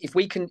so if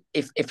we can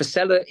if a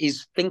seller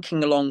is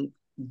thinking along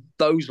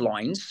those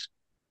lines,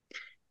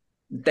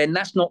 then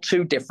that's not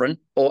too different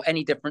or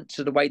any different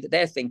to the way that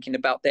they're thinking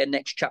about their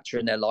next chapter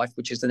in their life,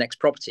 which is the next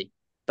property.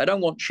 They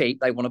don't want cheap,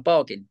 they want a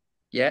bargain.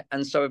 Yeah.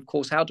 And so, of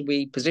course, how do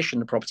we position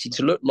the property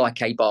to look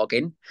like a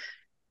bargain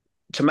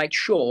to make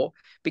sure?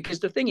 Because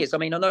the thing is, I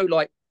mean, I know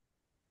like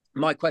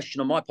my question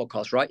on my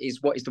podcast, right,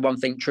 is what is the one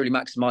thing truly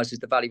maximizes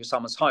the value of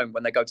someone's home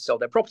when they go to sell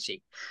their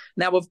property?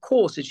 Now, of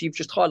course, as you've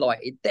just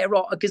highlighted, there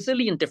are a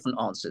gazillion different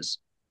answers,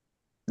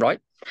 right?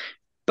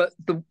 But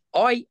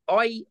I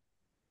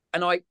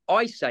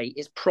say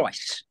it's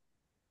price.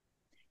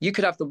 You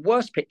could have the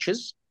worst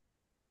pictures,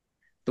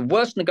 the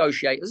worst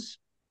negotiators,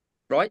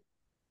 right?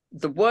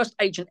 The worst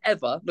agent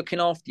ever looking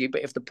after you,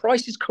 but if the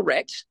price is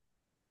correct,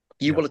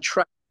 you Yeah. will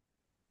attract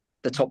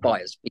the top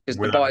buyers because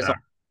the Without a buyers are,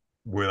 doubt.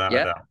 Without a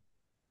yeah, doubt.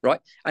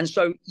 right. And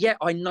so, yeah,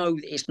 I know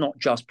that it's not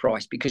just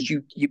price because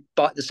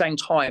but at the same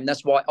time,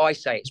 that's why I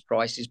say it's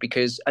price is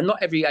because, and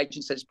not every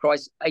agent says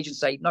price. Agents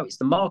say, no, it's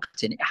the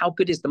marketing. How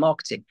good is the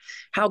marketing?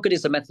 How good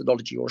is the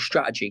methodology or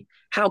strategy?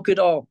 How good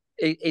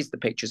is the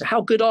pictures?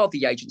 How good are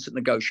the agents at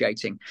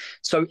negotiating?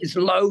 So it's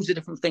loads of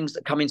different things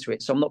that come into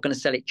it. So I'm not going to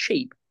sell it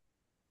cheap.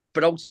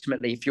 But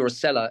ultimately, if you're a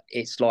seller,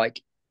 it's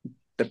like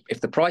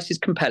if the price is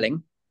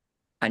compelling,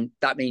 and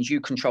that means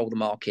you control the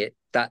market,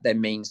 that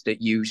then means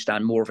that you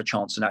stand more of a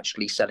chance in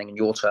actually selling in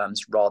your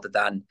terms rather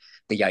than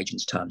the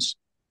agent's terms.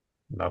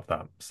 Love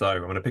that. So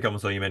I'm going to pick up on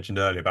something you mentioned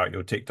earlier about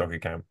your TikTok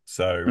account.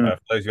 So Mm. for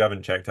those who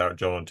haven't checked out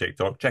John on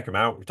TikTok, check him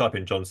out. If you type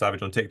in John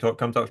Savage on TikTok,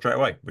 comes up straight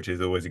away, which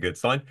is always a good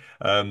sign.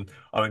 I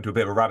went to a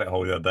bit of a rabbit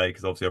hole the other day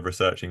because obviously I'm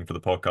researching for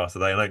the podcast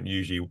today. I don't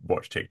usually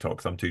watch TikTok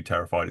because I'm too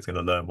terrified it's going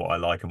to learn what I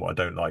like and what I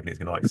don't like, and it's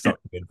going to like suck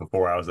me in for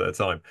 4 hours at a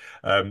time.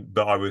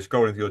 But I was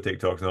scrolling through your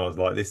TikToks and I was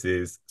like, this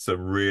is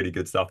some really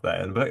good stuff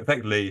there. And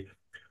effectively,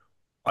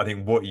 I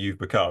think what you've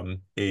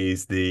become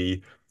is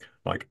the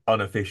like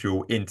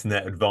unofficial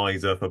internet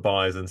advisor for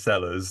buyers and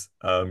sellers.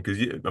 Because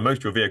most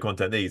of your video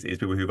content these is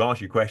people who've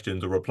asked you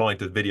questions or replied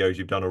to videos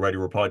you've done already,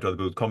 replied to other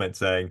people's comments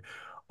saying,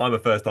 I'm a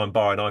first-time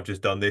buyer and I've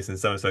just done this and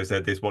so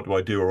said this, what do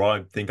I do? Or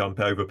I think I'm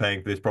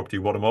overpaying for this property,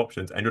 what are my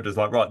options? And you're just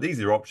like, right, these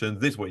are your options,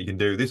 this is what you can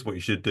do, this is what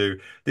you should do,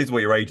 this is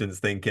what your agent's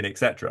thinking,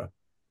 etc.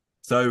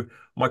 So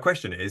my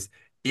question is,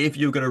 if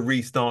you're going to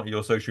restart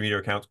your social media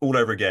accounts all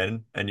over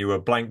again and you were a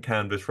blank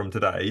canvas from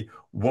today,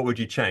 what would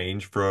you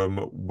change from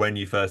when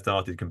you first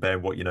started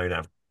comparing what you know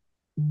now?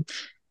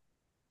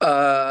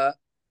 Uh,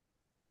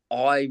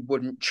 I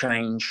wouldn't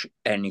change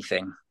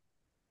anything.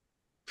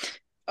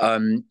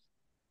 Um,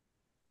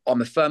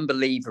 I'm a firm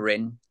believer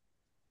in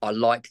I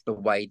like the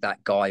way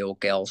that guy or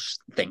girl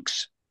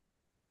thinks.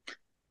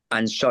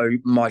 And so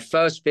my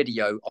first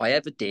video I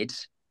ever did,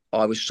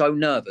 I was so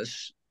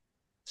nervous,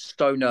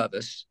 so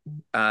nervous.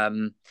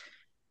 And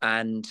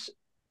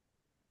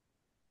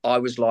I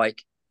was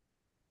like,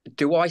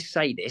 do I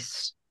say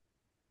this?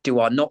 Do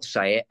I not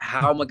say it?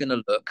 How am I going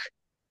to look?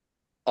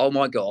 Oh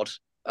my God.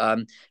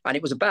 And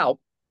it was about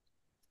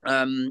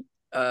um,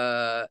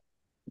 uh,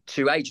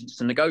 to agents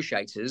and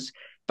negotiators,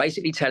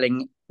 basically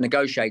telling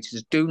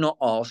negotiators, do not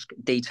ask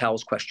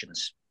details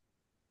questions.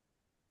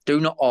 Do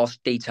not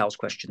ask details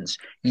questions.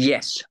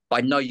 Yes,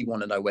 I know you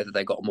want to know whether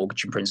they got a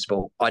mortgage in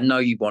principle. I know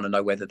you want to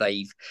know whether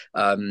they've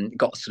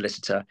got a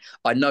solicitor.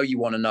 I know you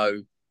want to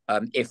know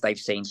if they've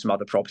seen some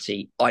other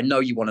property. I know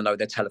you want to know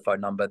their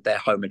telephone number, their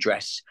home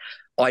address.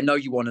 I know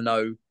you want to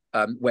know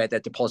where their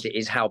deposit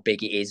is, how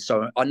big it is.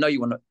 So I know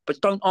you want to,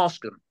 but don't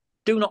ask them.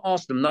 Do not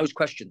ask them those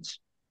questions.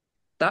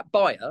 That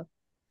buyer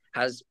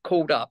has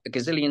called up a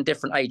gazillion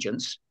different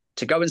agents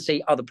to go and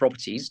see other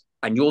properties,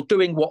 and you're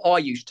doing what I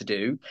used to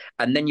do,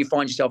 and then you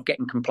find yourself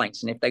getting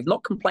complaints. And if they've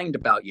not complained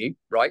about you,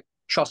 right,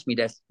 trust me,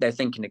 they're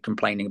thinking of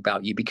complaining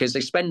about you because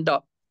they spend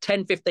up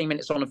 10, 15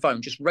 minutes on the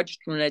phone just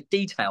registering their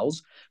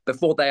details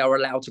before they are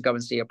allowed to go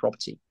and see a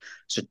property.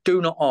 So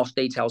do not ask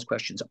details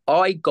questions.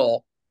 I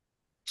got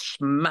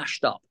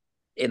smashed up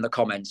in the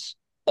comments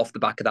off the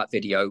back of that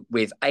video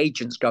with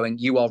agents going,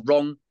 you are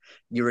wrong,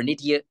 you're an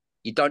idiot,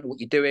 you don't know what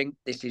you're doing,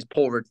 this is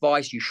poor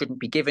advice, you shouldn't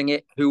be giving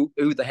it, who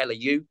the hell are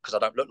you, because I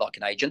don't look like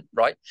an agent,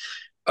 right?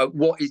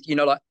 What is,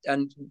 like,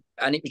 and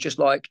it was just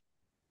like,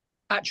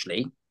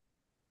 actually,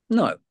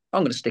 no,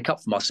 I'm going to stick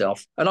up for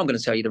myself and I'm going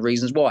to tell you the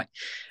reasons why.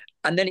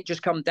 And then it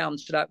just comes down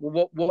to that,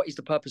 well, what is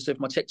the purpose of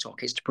my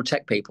TikTok? It's to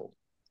protect people.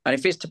 And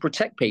if it's to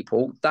protect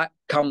people, that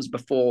comes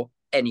before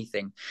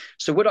anything.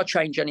 So would I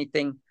change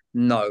anything?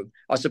 No.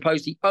 I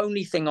suppose the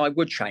only thing I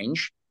would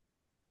change,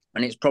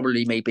 and it's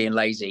probably me being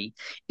lazy,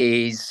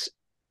 is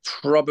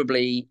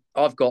probably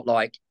I've got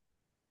like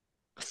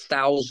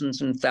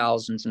thousands and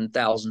thousands and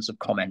thousands of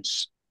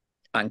comments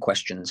and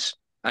questions.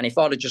 And if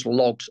I'd have just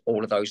logged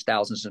all of those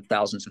thousands and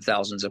thousands and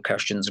thousands of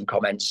questions and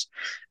comments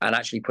and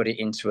actually put it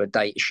into a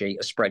data sheet,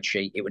 a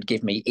spreadsheet, it would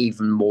give me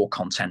even more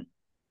content.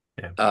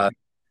 Yeah. Uh,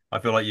 I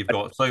feel like you've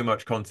got so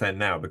much content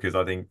now because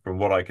I think from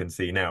what I can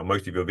see now,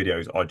 most of your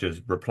videos are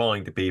just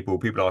replying to people.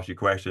 People ask you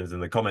questions in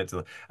the comments,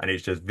 and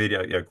it's just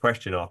video,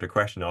 question after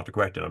question after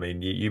question. I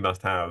mean, you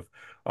must have,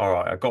 all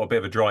right, I've got a bit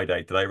of a dry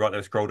day today. Right,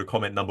 let's scroll to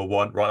comment number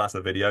one. Right, that's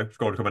a video.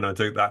 Scroll to comment number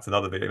two. That's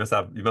another video.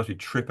 You must be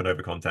tripping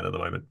over content at the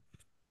moment.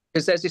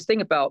 because there's this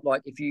thing about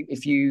like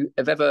if you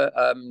have ever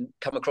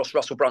come across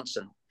Russell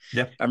Brunson,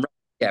 Yeah. and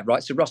yeah,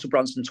 right. So Russell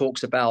Brunson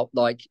talks about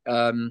like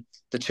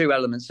the two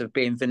elements of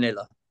being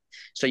vanilla.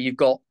 So you've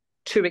got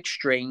two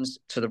extremes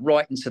to the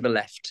right and to the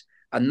left,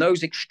 and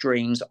those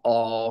extremes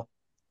are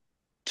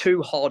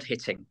too hard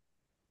hitting.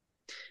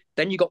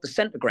 Then you've got the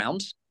center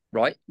ground,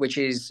 right, which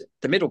is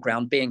the middle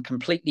ground being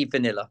completely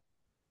vanilla,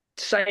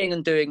 saying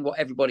and doing what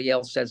everybody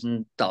else says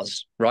and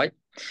does, right?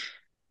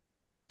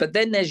 But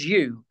then there's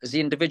you as the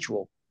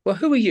individual. Well,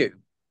 who are you?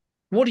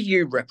 What do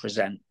you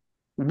represent?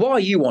 Why are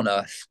you on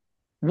Earth?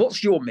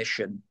 What's your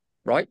mission,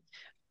 right?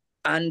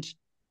 And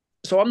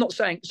So I'm not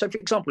saying, so for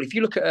example, if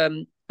you look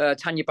at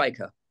Tanya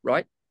Baker,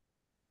 right?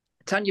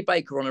 Tanya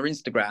Baker on her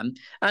Instagram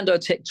and her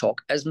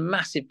TikTok has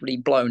massively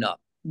blown up,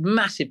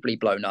 massively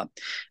blown up.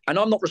 And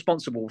I'm not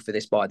responsible for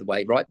this, by the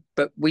way, right?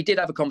 But we did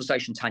have a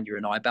conversation, Tanya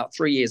and I, about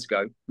 3 years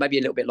ago, maybe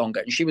a little bit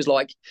longer. And she was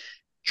like,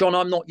 John,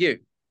 I'm not you.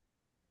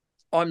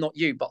 I'm not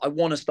you, but I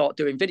want to start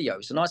doing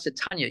videos. And I said,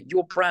 Tanya,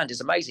 your brand is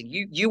amazing.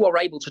 You are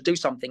able to do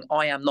something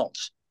I am not.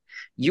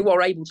 You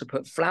are able to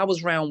put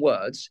flowers around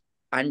words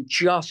and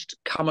just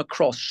come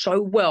across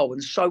so well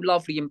and so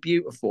lovely and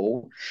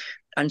beautiful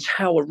and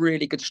tell a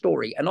really good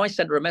story. And I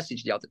sent her a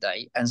message the other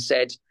day and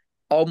said,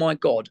 oh my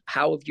God,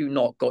 how have you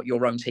not got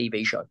your own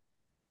TV show?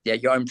 Yeah,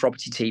 your own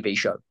property TV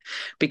show.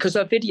 Because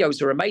her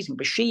videos are amazing,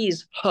 but she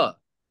is her.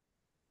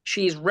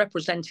 She is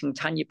representing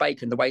Tanya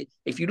Baker in the way,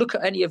 if you look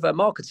at any of her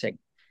marketing,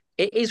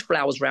 it is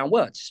flowers around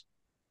words.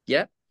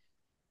 Yeah.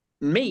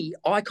 Me,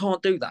 I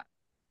can't do that.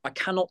 I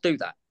cannot do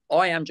that.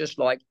 I am just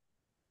like,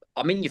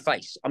 I'm in your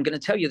face. I'm going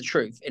to tell you the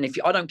truth. And if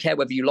you, I don't care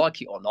whether you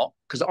like it or not,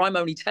 because I'm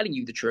only telling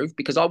you the truth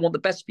because I want the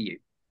best for you.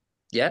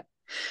 Yeah.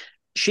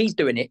 She's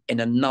doing it in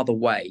another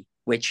way,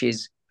 which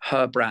is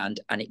her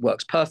brand, and it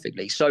works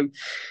perfectly. So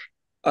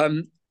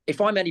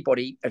if I'm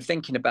anybody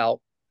thinking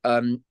about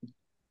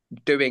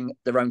doing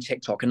their own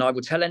TikTok, and I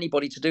would tell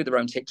anybody to do their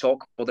own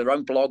TikTok or their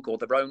own blog or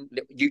their own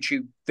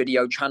YouTube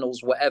video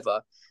channels,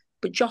 whatever,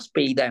 but just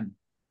be them.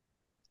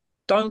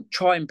 Don't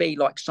try and be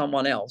like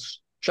someone else.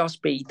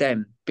 Just be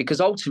them, because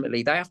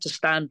ultimately they have to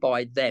stand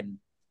by them.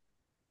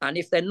 And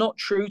if they're not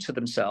true to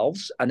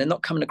themselves and they're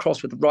not coming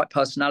across with the right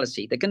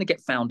personality, they're going to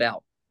get found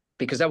out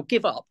because they'll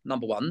give up,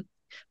 number one.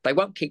 They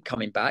won't keep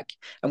coming back.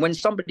 And when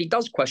somebody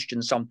does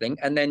question something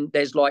and then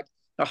there's like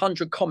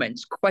 100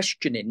 comments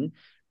questioning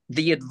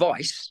the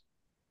advice,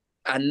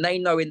 and they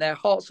know in their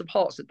hearts of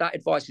hearts that that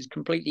advice is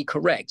completely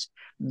correct,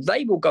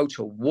 they will go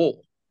to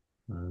war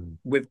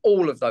with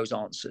all of those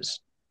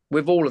answers.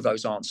 With all of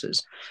those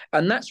answers.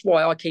 And that's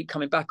why I keep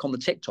coming back on the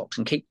TikToks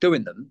and keep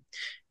doing them,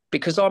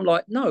 because I'm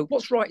like, no,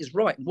 what's right is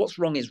right and what's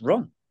wrong is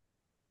wrong.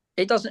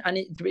 It doesn't, and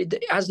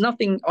it has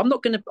nothing. I'm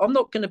not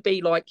gonna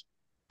be like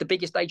the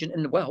biggest agent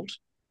in the world.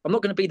 I'm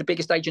not going to be the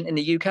biggest agent in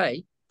the UK.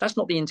 That's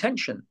not the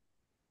intention.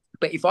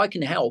 But if I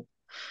can help,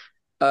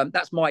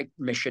 that's my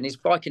mission, is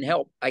if I can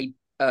help a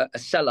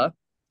seller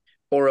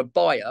or a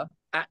buyer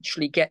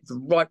actually get the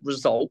right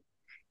result,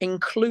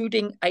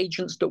 including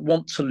agents that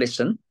want to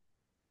listen,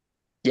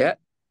 yeah,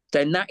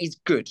 then that is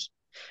good.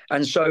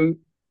 And so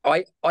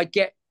I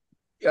get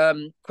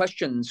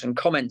questions and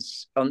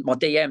comments on my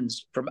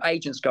DMs from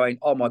agents going,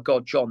 oh my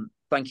God, John,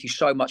 thank you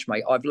so much,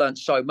 mate. I've learned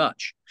so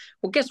much.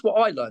 Well, guess what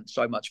I learned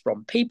so much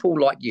from? People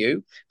like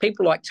you,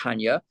 people like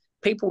Tanya,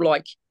 people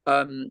like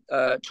Tom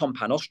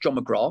Panos, John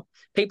McGrath,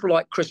 people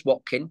like Chris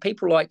Watkin,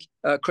 people like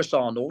Chris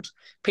Arnold,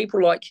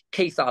 people like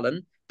Keith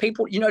Allen,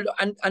 people, you know,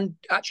 and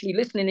actually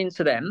listening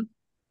into them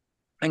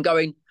and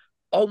going,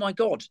 oh my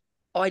God,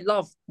 I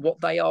love what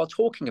they are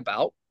talking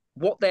about,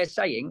 what they're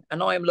saying,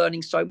 and I am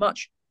learning so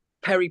much.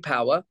 Perry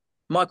Power,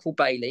 Michael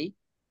Bailey,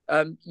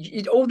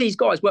 all these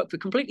guys work for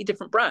completely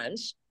different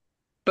brands,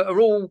 but are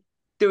all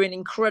doing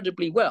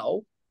incredibly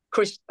well.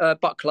 Chris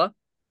Buckler,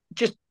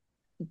 just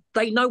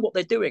they know what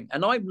they're doing,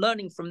 and I'm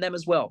learning from them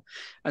as well.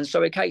 And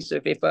so, a case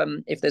of if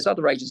there's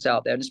other agents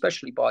out there, and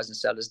especially buyers and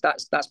sellers,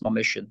 that's my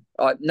mission.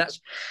 And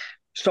that's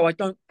so I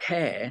don't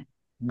care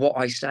what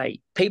I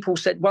say. People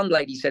said, one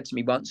lady said to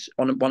me once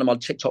on one of my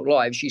TikTok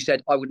lives, she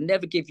said, I would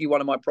never give you one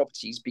of my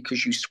properties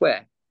because you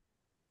swear.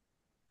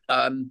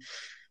 And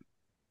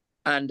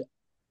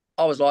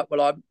I was like,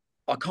 well,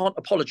 I can't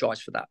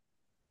apologize for that.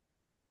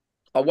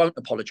 I won't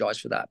apologize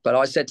for that. But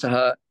I said to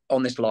her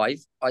on this live,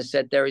 I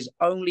said, there is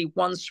only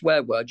one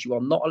swear word you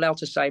are not allowed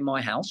to say in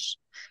my house,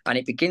 and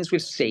it begins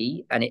with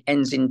C and it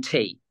ends in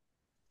T.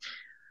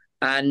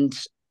 And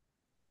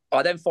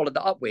I then followed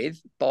that up with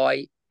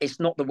by, it's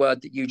not the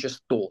word that you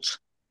just thought.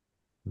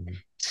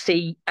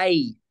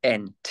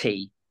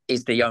 C-A-N-T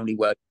is the only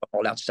word I'm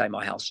not allowed to say in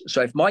my house.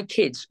 So if my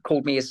kids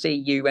called me a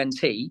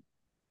C-U-N-T,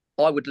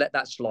 I would let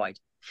that slide.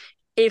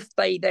 If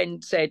they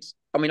then said,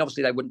 I mean,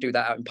 obviously they wouldn't do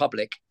that out in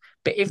public,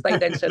 but if they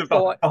then said,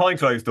 behind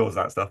closed doors,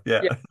 that stuff,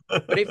 yeah.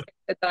 But if they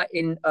said that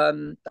in,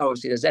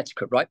 obviously there's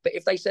etiquette, right? But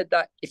if they said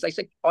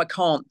I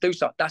can't do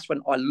something, that's when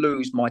I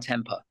lose my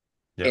temper.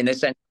 Yeah. In the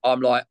sense, I'm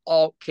like,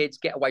 oh, kids,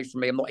 get away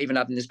from me. I'm not even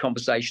having this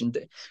conversation.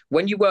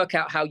 When you work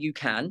out how you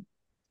can,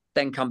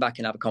 then come back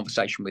and have a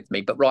conversation with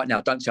me. But right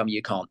now, don't tell me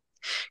you can't,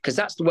 because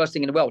that's the worst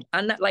thing in the world.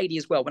 And that lady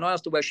as well, when I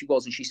asked her where she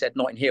was and she said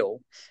Notting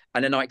Hill,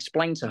 and then I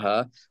explained to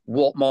her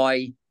what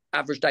my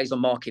average days on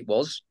market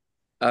was,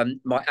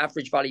 my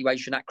average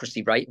valuation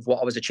accuracy rate of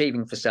what I was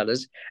achieving for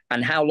sellers,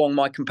 and how long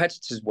my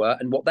competitors were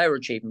and what they were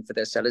achieving for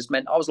their sellers,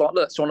 meant I was like,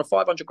 look, so on a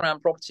 500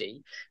 grand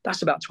property,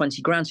 that's about 20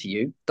 grand to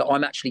you that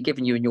I'm actually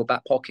giving you in your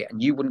back pocket,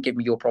 and you wouldn't give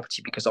me your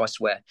property because I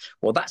swear.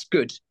 Well, that's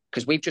good,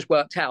 because we've just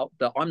worked out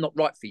that I'm not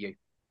right for you.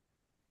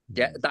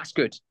 Yeah, that's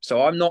good.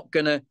 So I'm not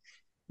going to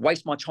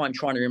waste my time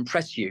trying to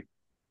impress you.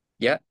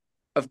 Yeah.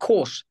 Of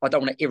course, I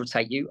don't want to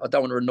irritate you. I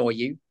don't want to annoy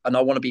you. And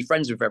I want to be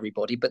friends with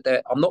everybody, but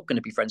I'm not going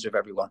to be friends with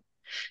everyone.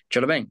 Do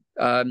you know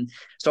what I mean?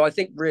 So I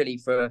think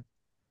really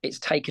it's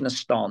taken a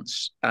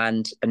stance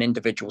and an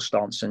individual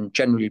stance and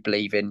generally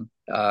believing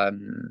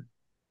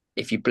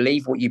if you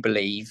believe what you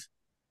believe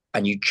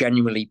and you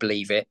genuinely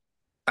believe it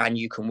and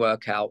you can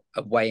work out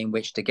a way in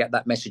which to get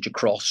that message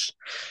across,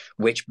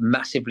 which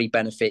massively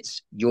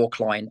benefits your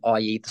client,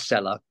 i.e. the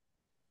seller,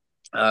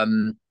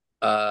 um,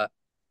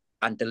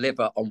 and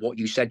deliver on what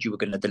you said you were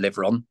going to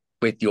deliver on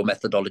with your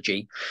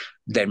methodology,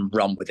 then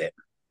run with it.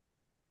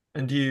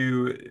 And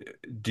do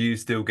you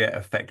still get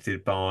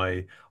affected by,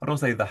 I don't want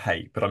to say the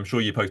hate, but I'm sure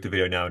you post a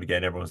video now and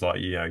again, everyone's like,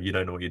 you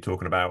don't know what you're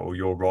talking about, or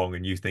you're wrong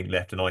and you think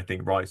left and I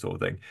think right sort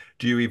of thing.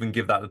 Do you even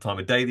give that the time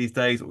of day these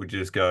days, or would you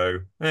just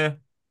go, eh?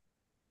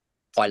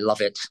 I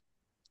love it.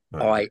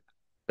 Okay. I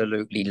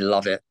absolutely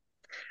love it.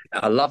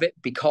 I love it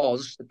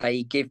because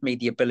they give me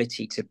the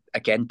ability to,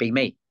 again, be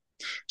me.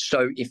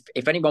 So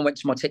if anyone went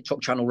to my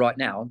TikTok channel right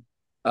now,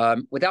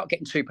 without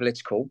getting too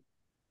political,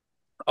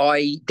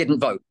 I didn't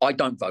vote. I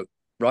don't vote,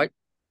 right?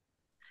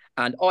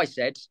 And I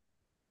said,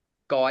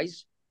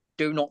 guys,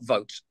 do not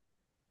vote.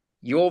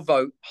 Your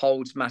vote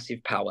holds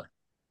massive power,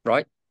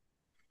 right?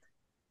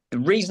 The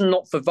reason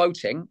not for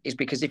voting is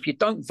because if you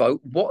don't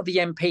vote, what are the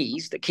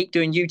MPs that keep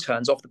doing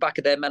U-turns off the back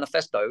of their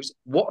manifestos?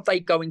 What are they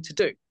going to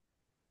do?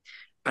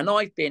 And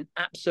I've been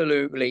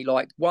absolutely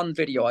like one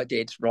video I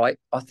did, right?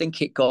 I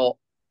think it got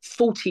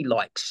 40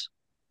 likes,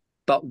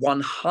 but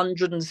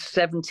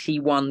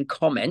 171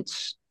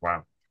 comments,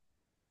 Wow.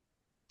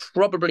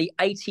 probably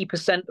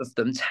 80% of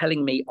them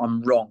telling me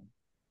I'm wrong.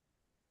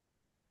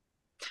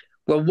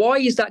 Well, why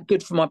is that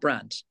good for my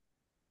brand?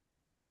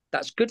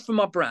 That's good for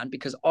my brand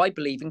because I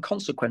believe in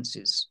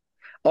consequences.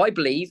 I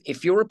believe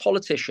if you're a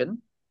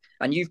politician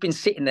and you've been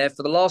sitting there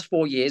for the last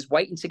 4 years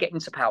waiting to get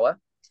into power,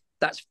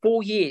 that's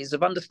 4 years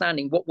of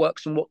understanding what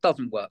works and what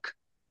doesn't work.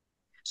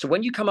 So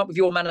when you come up with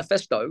your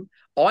manifesto,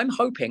 I'm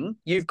hoping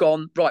you've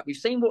gone, right, we've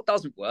seen what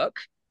doesn't work.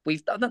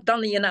 We've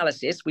done the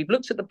analysis. We've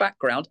looked at the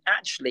background.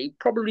 Actually,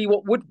 probably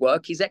what would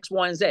work is X,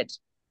 Y, and Z.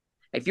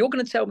 If you're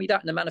going to tell me that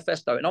in the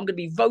manifesto and I'm going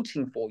to be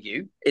voting for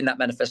you in that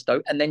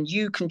manifesto, and then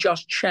you can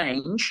just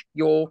change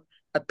your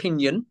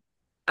opinion,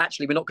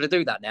 actually, we're not going to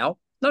do that now.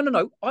 No, no,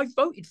 no. I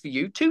voted for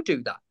you to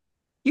do that.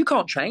 You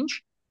can't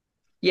change.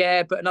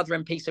 Yeah, but another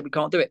MP said we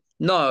can't do it.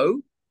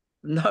 No,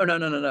 no, no,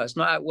 no, no, no. It's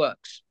not how it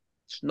works.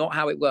 It's not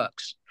how it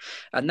works.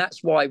 And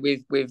that's why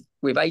with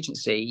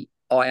agency,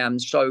 I am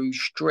so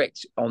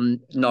strict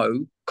on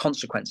no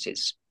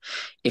consequences.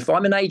 If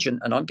I'm an agent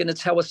and I'm going to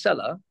tell a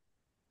seller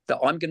that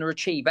I'm going to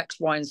achieve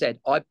X, Y, and Z,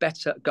 I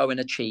better go and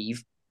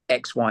achieve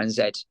X, Y, and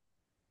Z.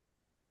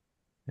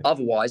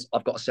 Otherwise,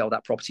 I've got to sell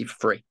that property for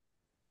free.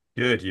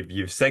 Good.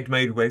 You've segued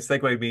me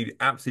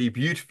absolutely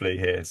beautifully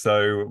here.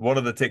 So one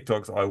of the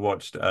TikToks I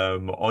watched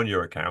on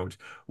your account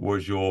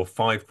was your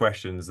 5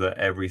 questions that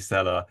every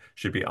seller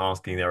should be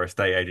asking their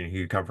estate agent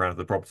who comes around to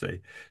the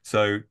property.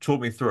 So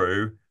talk me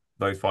through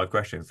those 5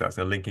 questions. That's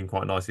going to link in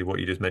quite nicely what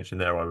you just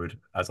mentioned there, I would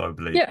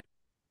believe. Yeah.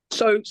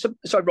 So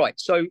right.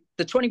 So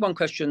the 21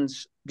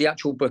 questions, the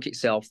actual book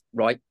itself,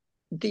 right?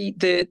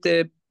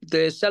 The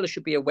seller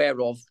should be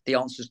aware of the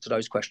answers to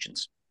those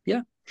questions.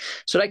 Yeah.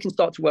 So they can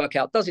start to work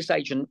out, does this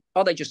agent,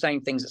 are they just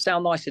saying things that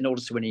sound nice in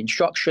order to win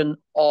instruction?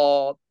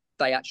 Or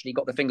they actually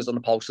got their fingers on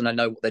the pulse and they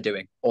know what they're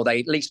doing, or they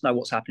at least know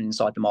what's happening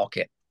inside the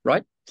market,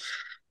 right?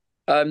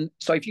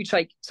 So if you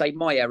take, say,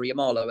 my area,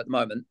 Marlow, at the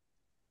moment,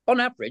 on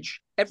average,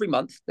 every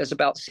month, there's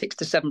about 6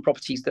 to 7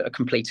 properties that are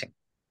completing.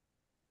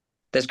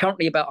 There's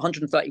currently about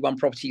 131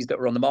 properties that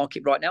are on the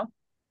market right now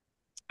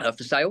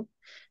for sale.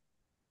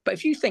 But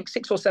if you think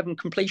 6 or 7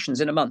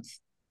 completions in a month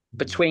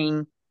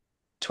between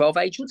 12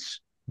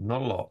 agents,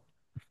 Not a lot.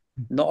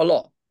 not a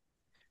lot.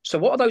 So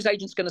what are those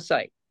agents going to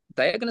say?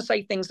 They are going to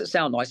say things that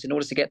sound nice in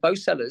order to get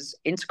those sellers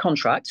into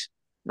contract,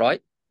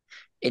 right?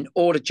 In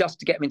order just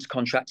to get them into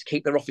contract to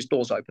keep their office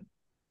doors open.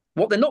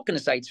 What they're not going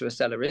to say to a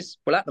seller is,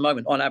 well, at the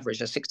moment, on average,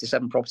 there's 6 to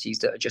 7 properties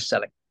that are just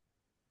selling.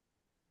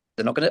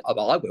 They're not going to,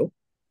 well, I will.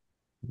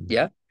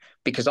 Yeah.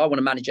 Because I want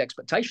to manage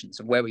expectations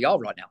of where we are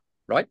right now.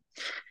 Right.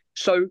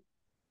 So,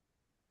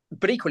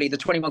 but equally, the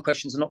 21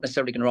 questions are not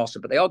necessarily going to ask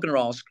them, but they are going to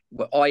ask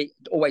what I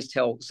always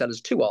tell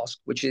sellers to ask,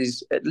 which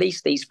is at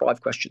least these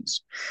 5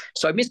 questions.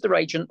 So, Mr.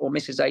 Agent or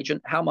Mrs.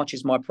 Agent, how much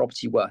is my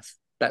property worth?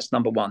 That's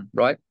number 1,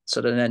 right? So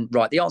then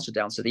write the answer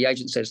down. So the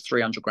agent says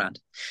 300 grand.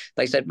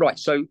 They said, right,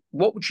 so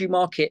what would you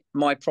market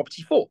my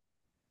property for?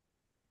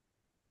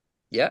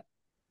 Yeah.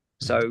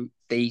 So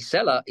the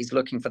seller is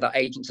looking for that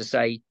agent to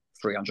say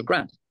 300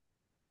 grand,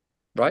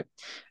 right?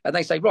 And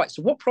they say, right,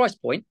 so what price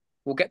point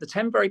will get the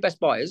 10 very best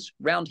buyers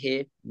round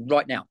here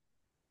right now?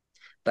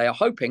 They are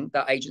hoping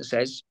that agent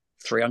says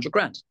 300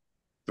 grand,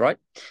 right?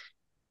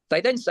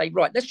 They then say,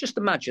 right, let's just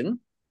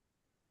imagine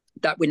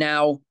that we're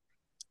now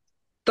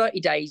 30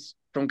 days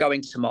from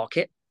going to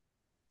market.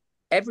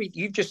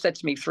 You've just said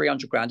to me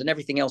 300 grand and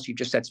everything else you've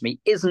just said to me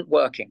isn't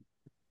working.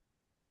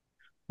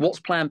 What's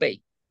plan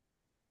B?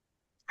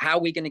 How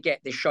are we going to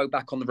get this show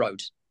back on the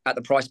road at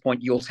the price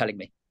point you're telling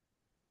me?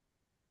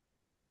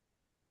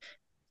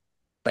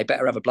 They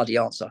better have a bloody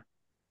answer,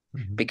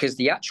 Mhm. because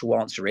the actual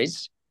answer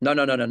is no,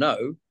 no, no, no,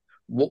 no.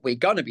 What we're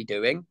going to be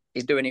doing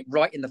is doing it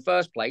right in the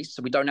first place,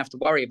 so we don't have to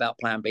worry about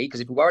plan B, because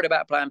if we're worried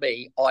about plan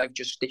B, I've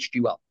just stitched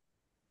you up,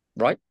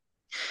 right?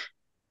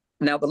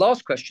 Now, the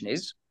last question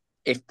is,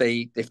 if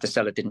the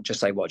seller didn't just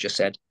say what I just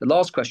said, the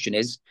last question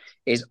is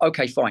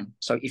okay, fine.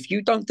 So if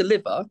you don't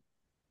deliver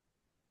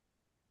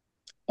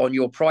on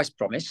your price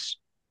promise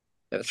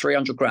at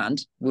 300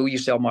 grand, will you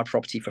sell my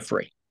property for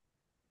free?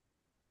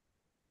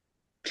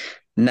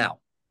 Now,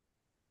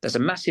 there's a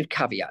massive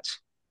caveat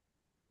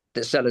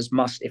that sellers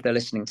must, if they're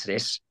listening to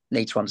this,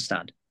 need to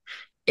understand,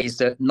 is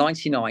that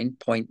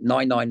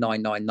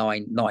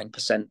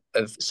 99.999999%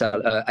 of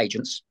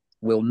agents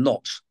will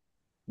not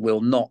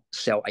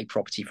sell a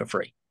property for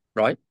free,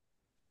 right?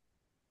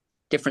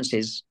 Difference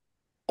is,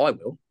 I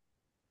will,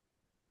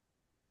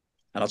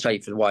 and I'll tell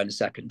you for why in a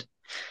second.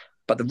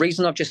 But the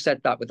reason I've just said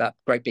that with that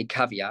great big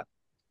caveat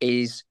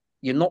is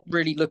you're not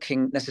really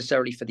looking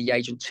necessarily for the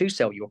agent to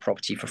sell your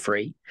property for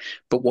free,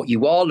 but what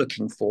you are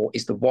looking for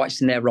is the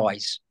whites in their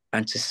eyes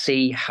and to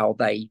see how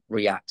they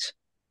react.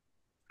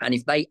 And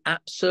if they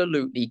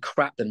absolutely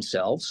crap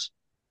themselves,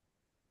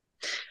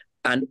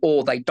 and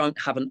or they don't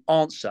have an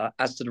answer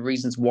as to the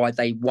reasons why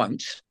they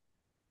won't,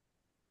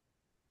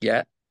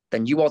 yeah,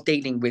 then you are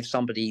dealing with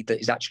somebody that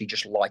is actually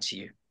just lied to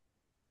you.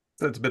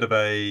 So it's a bit of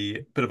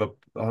a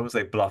I would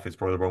say bluff is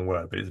probably the wrong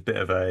word, but it's a bit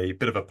of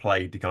a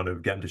play to kind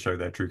of get them to show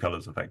their true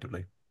colors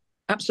effectively.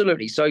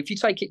 Absolutely. So if you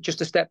take it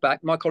just a step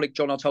back, my colleague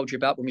John, I told you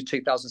about when we was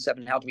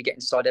 2007, how do we get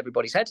inside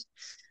everybody's head?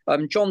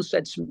 John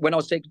said when I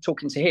was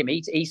talking to him,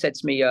 he said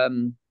to me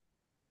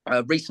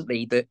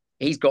recently that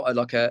he's got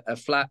a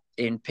flat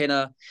in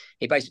Pinner.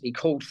 He basically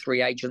called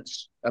 3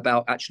 agents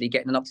about actually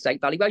getting an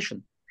up-to-date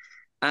valuation.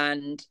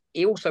 And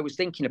he also was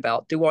thinking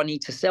about, do I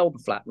need to sell the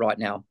flat right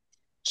now?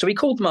 So he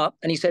called them up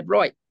and he said,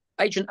 right,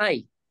 agent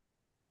A,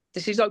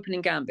 this is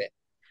opening gambit.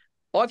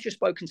 I've just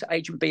spoken to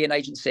agent B and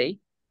agent C,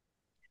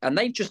 and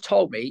they've just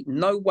told me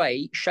no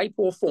way, shape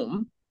or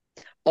form,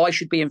 I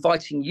should be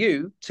inviting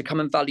you to come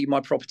and value my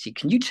property.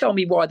 Can you tell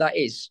me why that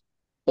is,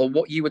 or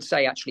what you would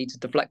say actually to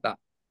deflect that?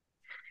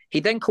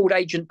 He then called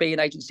agent B and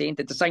agent C and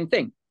did the same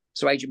thing.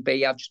 So agent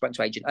B, I've just spoken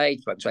to agent A,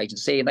 spoken to agent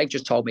C, and they've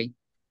just told me,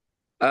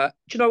 do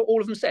you know what all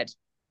of them said?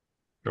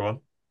 Go on.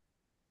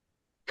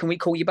 Can we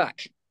call you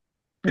back?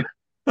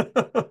 Do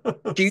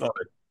you,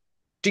 Sorry.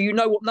 do you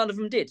know what none of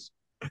them did?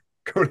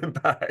 Call him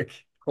back.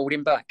 Called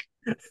him back.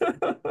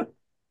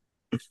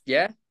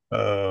 Yeah.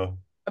 Oh,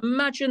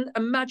 Imagine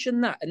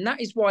that. And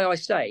that is why I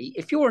say,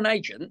 if you're an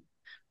agent,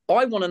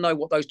 I want to know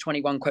what those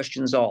 21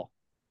 questions are.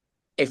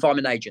 If I'm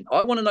an agent,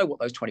 I want to know what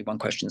those 21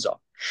 questions are.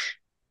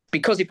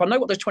 Because if I know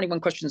what those 21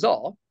 questions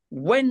are,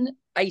 when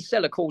a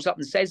seller calls up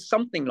and says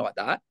something like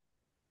that,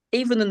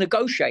 even the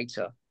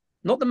negotiator,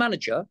 not the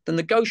manager, the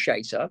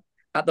negotiator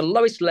at the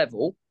lowest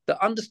level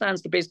that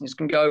understands the business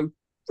can go,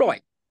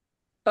 right,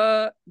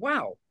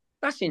 wow,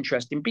 that's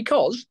interesting,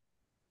 because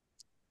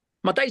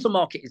my days on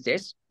market is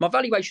this, my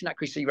valuation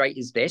accuracy rate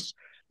is this,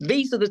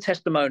 these are the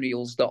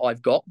testimonials that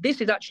I've got,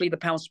 this is actually the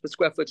pounds per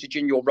square footage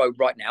in your road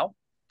right now.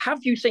 Have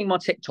you seen my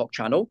TikTok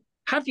channel?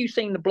 Have you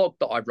seen the blog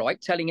that I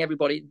write telling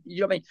everybody, you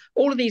know what I mean?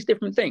 All of these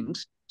different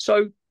things.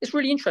 So it's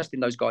really interesting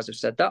those guys have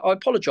said that. I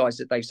apologize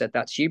that they've said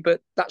that to you,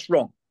 but that's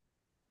wrong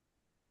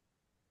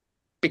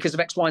because of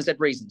X, Y, and Z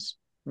reasons.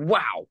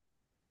 Wow.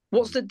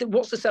 What's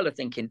the seller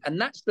thinking?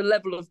 And that's the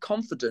level of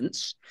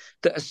confidence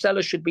that a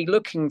seller should be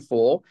looking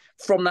for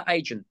from that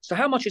agent. So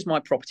how much is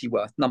my property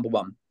worth? Number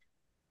one.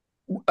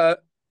 What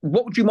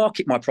would you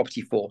market my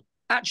property for?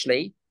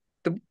 Actually,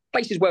 the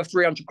place is worth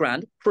 300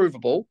 grand,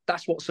 provable.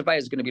 That's what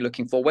surveyors are going to be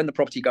looking for when the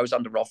property goes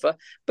under offer.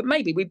 But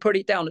maybe we put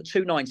it down at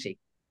 290,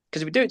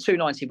 because if we do it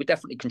 290, we're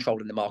definitely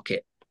controlling the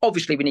market.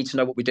 Obviously, we need to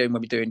know what we're doing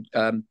when we're doing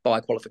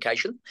buyer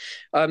qualification.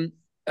 And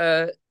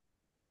that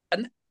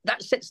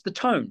sets the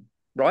tone,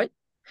 right?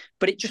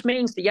 But it just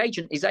means the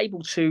agent is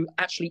able to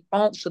actually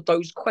answer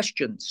those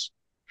questions.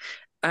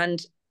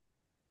 And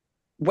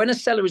when a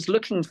seller is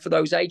looking for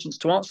those agents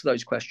to answer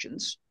those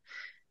questions,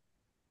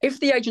 if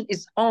the agent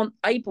aren't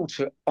able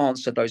to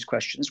answer those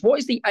questions, what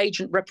is the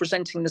agent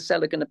representing the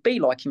seller going to be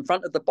like in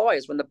front of the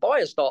buyers when the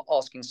buyers start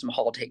asking some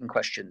hard-hitting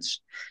questions?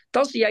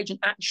 Does the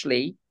agent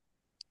actually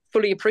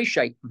fully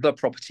appreciate the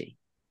property,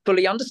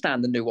 fully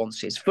understand the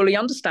nuances, fully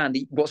understand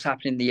what's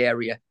happening in the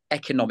area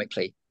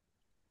economically?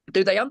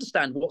 Do they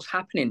understand what's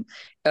happening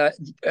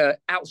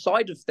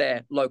outside of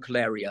their local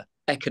area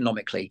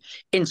economically,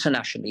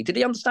 internationally? Do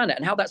they understand it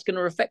and how that's going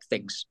to affect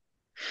things?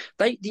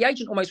 The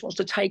agent almost wants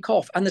to take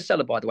off, and the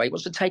seller, by the way,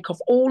 wants to take off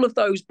all of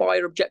those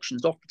buyer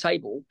objections off the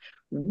table.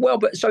 Well,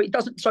 but so it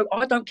doesn't. So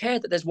I don't care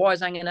that there's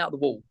wires hanging out the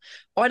wall.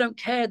 I don't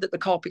care that the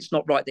carpet's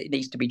not right, that it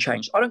needs to be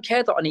changed. I don't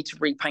care that I need to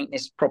repaint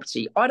this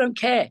property. I don't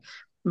care.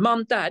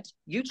 Mum, Dad,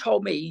 you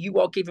told me you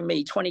are giving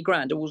me 20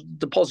 grand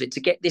deposit to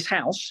get this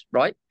house,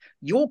 right?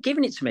 You're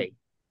giving it to me.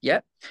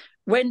 Yeah.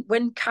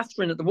 When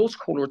Catherine at the water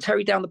cooler or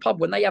Terry down the pub,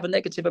 when they have a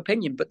negative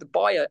opinion, but the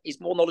buyer is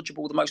more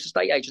knowledgeable than most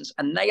estate agents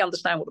and they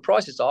understand what the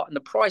prices are and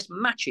the price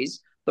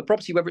matches the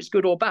property, whether it's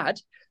good or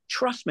bad,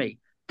 trust me,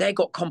 they've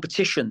got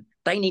competition.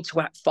 They need to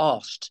act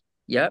fast.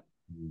 Yeah.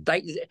 Mm.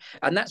 They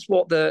and that's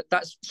what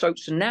so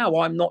now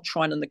I'm not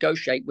trying to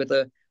negotiate with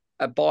a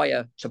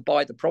buyer to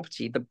buy the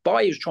property. The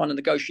buyer is trying to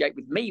negotiate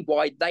with me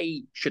why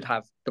they should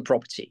have the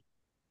property.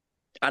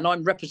 And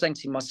I'm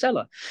representing my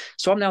seller.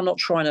 So I'm now not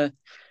trying to,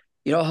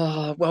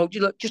 oh, well,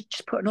 you look,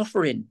 just put an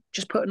offer in.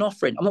 Just put an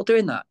offer in. I'm not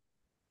doing that.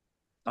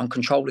 I'm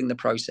controlling the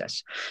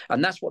process.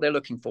 And that's what they're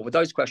looking for with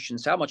those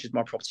questions. How much is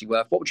my property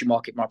worth? What would you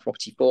market my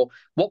property for?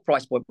 What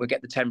price point will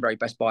get the 10 very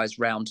best buyers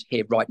round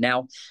here right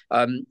now?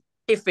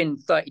 If in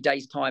 30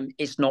 days' time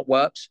it's not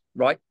worked,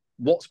 right?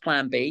 What's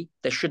plan B?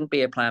 There shouldn't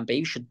be a plan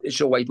B. It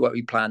should always work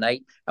with plan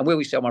A. And will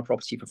we sell my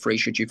property for free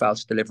should you fail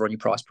to deliver on your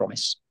price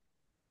promise?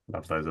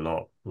 Love those a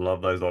lot.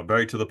 Love those a lot.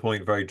 Very to the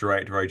point, very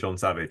direct, very John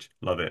Savage.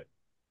 Love it.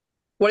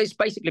 Well, it's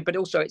basically, but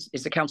also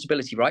it's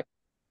accountability, right?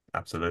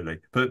 Absolutely.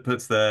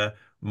 Puts their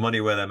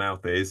money where their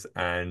mouth is,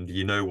 and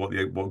you know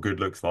what good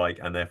looks like,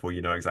 and therefore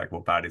you know exactly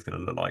what bad is going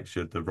to look like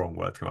should the wrong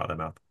words come out of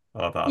their mouth.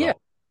 I love that a Yeah,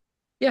 lot.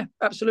 yeah,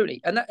 absolutely.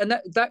 And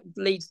that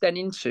leads then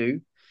into,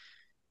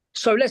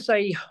 so let's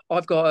say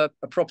I've got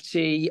a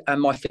property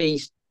and my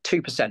fee's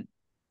 2%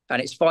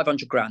 and it's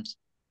 500 grand.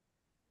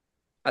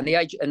 And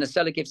the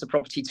seller gives the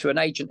property to an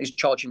agent who's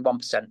charging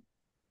 1%.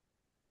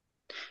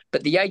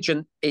 But the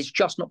agent is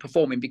just not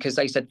performing because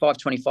they said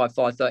 525,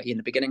 530 in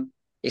the beginning.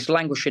 It's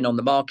languishing on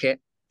the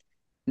market.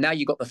 Now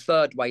you've got the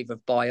third wave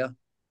of buyer,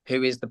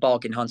 who is the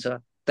bargain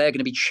hunter. They're going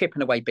to be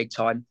chipping away big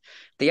time.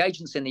 The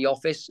agents in the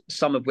office,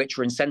 some of which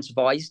are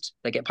incentivized,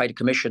 they get paid a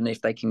commission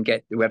if they can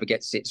get whoever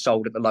gets it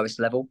sold at the lowest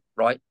level,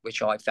 right?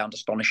 Which I found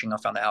astonishing. I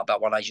found that out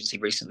about one agency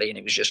recently, and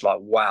it was just like,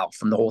 wow,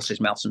 from the horse's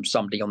mouth, from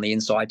somebody on the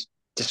inside,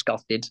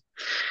 disgusted.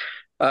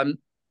 Um,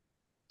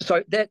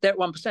 so they're at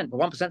 1%.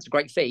 Well, 1% is a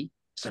great fee.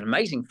 It's an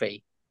amazing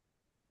fee.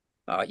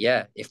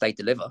 Yeah, if they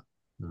deliver.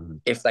 Mm.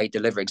 If they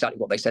deliver exactly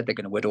what they said they're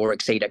going to would or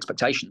exceed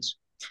expectations.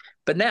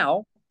 But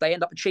now they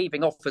end up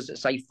achieving offers at,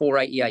 say,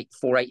 488,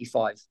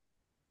 485.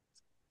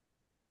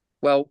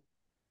 Well,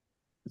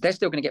 they're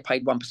still going to get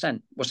paid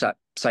 1%. What's that?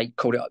 Say,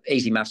 call it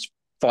easy maths,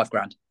 5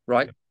 grand,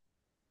 right?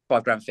 Yeah.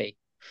 5 grand fee.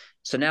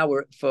 So now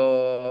we're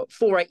for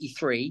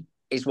 483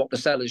 is what the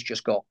seller's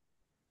just got.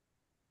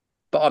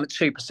 But I'm at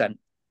 2%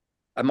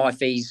 and my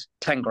fee's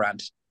 10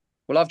 grand.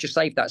 Well, I've just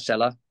saved that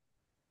seller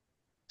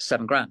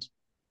 7 grand.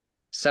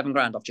 7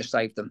 grand I've just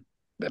saved them.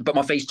 But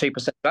my fee's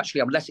 2%.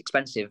 Actually, I'm less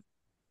expensive.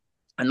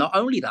 And not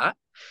only that,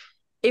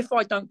 if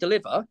I don't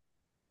deliver,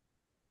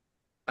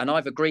 and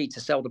I've agreed to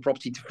sell the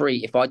property to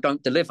free, if I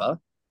don't deliver,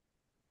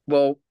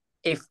 well,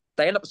 if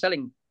they end up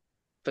selling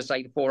for,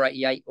 say, the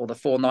 488 or the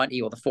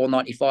 490 or the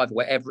 495 or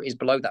whatever it is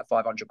below that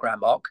 500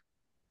 grand mark,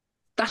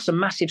 that's a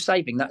massive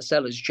saving that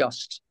seller's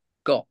just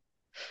got.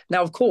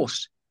 Now, of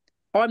course,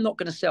 I'm not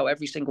going to sell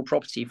every single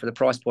property for the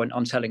price point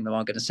I'm telling them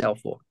I'm going to sell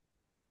for.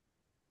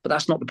 But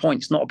that's not the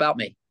point. It's not about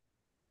me.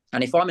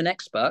 And if I'm an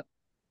expert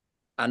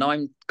and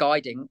I'm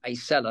guiding a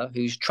seller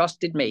who's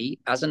trusted me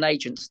as an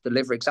agent to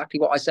deliver exactly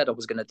what I said I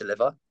was going to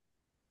deliver,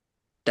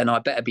 then I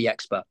better be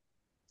expert.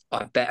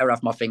 I better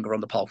have my finger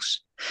on the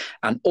pulse.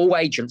 And all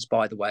agents,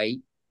 by the way,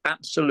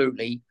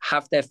 absolutely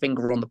have their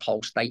finger on the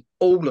pulse.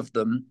 All of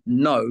them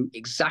know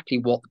exactly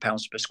what the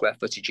pounds per square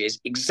footage is,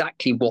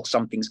 exactly what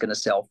something's going to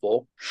sell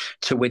for,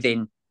 to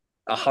within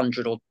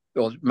 100 or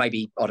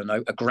maybe, I don't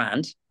know, a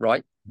grand,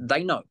 right?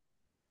 They know.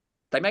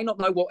 They may not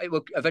know what it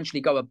will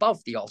eventually go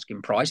above the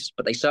asking price,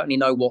 but they certainly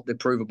know what the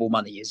provable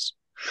money is.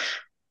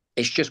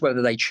 It's just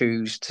whether they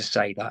choose to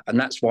say that. And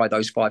that's why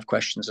those 5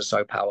 questions are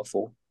so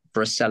powerful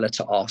for a seller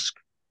to ask.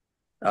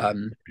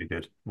 Really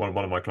good. One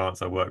of my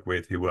clients I work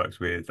with who works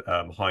with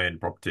high-end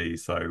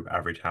properties, so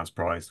average house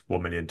price, 1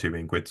 million, 2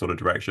 million quid sort of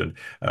direction.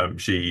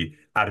 She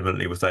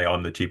adamantly will say,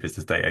 I'm the cheapest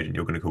estate agent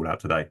you're going to call out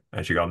today.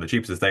 And she go, I'm the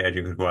cheapest estate agent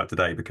you're going to call out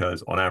today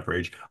because on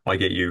average, I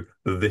get you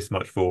this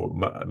much for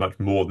much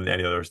more than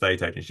any other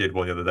estate agent. She did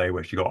one the other day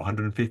where she got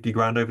 150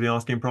 grand over the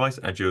asking price.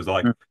 And she was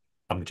like,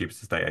 I'm the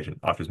cheapest estate agent.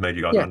 I've just made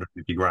you guys Yeah,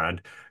 150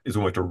 grand. It's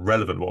almost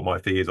irrelevant what my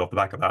fee is off the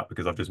back of that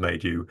because I've just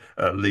made you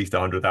at least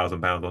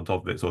 £100,000 on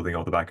top of it, sort of thing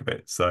off the back of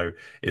it. So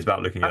it's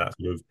about looking at that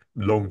sort of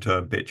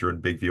long-term picture and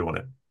big view on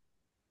it.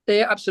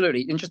 yeah,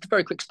 absolutely. And just a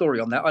very quick story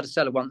on that. I had a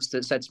seller once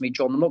that said to me,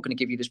 John, I'm not going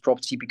to give you this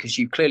property because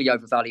you clearly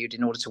overvalued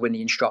in order to win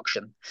the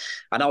instruction.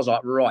 And I was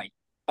like, right,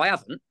 I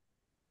haven't,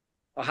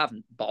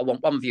 but I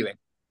want one viewing.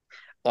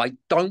 I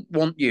don't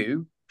want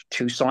you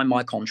to sign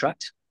my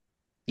contract.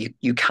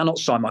 You cannot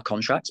sign my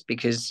contract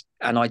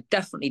and I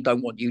definitely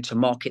don't want you to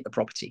market the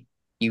property.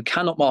 You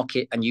cannot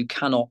market and you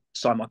cannot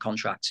sign my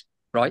contract,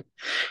 right?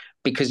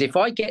 Because if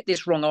I get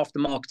this wrong after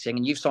marketing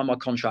and you've signed my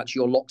contract,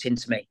 you're locked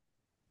into me.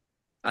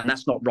 And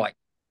that's not right.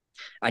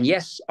 And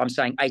yes, I'm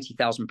saying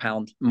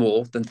 £80,000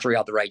 more than 3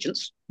 other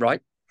agents,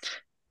 right?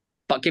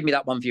 But give me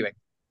that one viewing.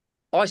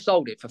 I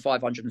sold it for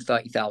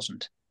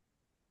 530,000.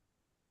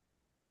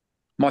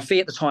 My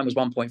fee at the time was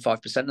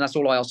 1.5%, and that's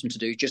all I asked them to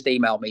do. Just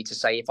email me to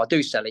say, if I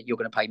do sell it, you're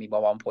going to pay me my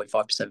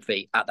 1.5%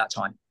 fee at that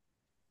time.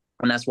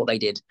 And that's what they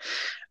did.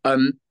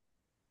 I've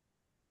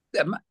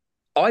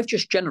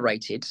just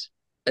generated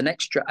an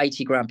extra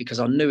 80 grand because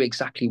I knew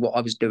exactly what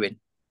I was doing.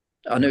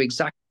 I Yeah. knew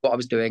exactly what I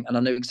was doing, and I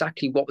knew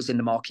exactly what was in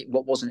the market,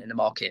 what wasn't in the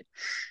market.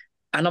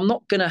 And I'm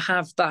not going to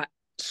have that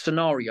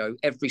scenario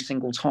every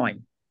single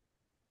time,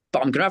 but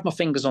I'm going to have my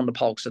fingers on the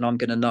pulse, and I'm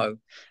going to know.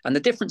 And the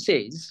difference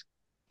is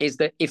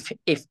that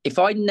if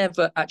I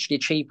never actually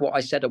achieved what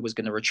I said I was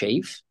going to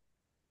achieve,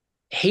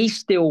 he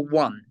still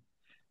won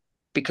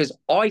because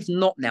I've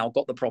not now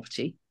got the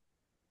property.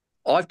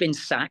 I've been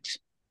sacked,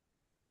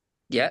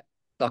 yeah,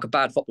 like a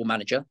bad football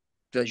manager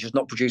that's just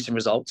not producing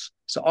results.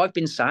 So I've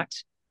been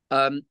sacked,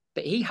 but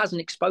he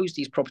hasn't exposed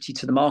his property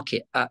to the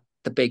market at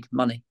the big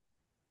money.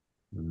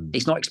 Mm.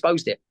 He's not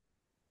exposed it.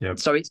 Yep.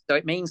 So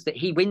it means that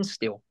he wins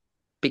still,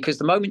 because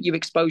the moment you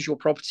expose your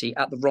property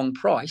at the wrong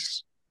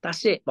price,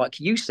 that's it. Like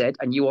you said,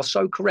 and you are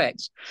so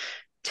correct.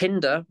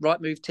 Tinder,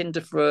 right move,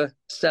 Tinder for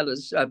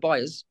sellers,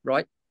 buyers,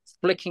 right?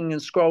 Flicking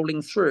and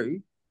scrolling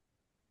through.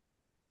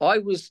 I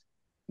was,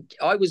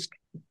 I was.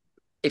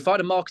 If I'd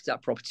have marketed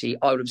that property,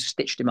 I would have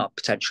stitched him up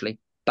potentially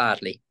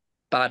badly,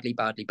 badly,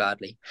 badly,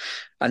 badly.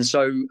 And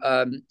so,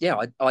 yeah,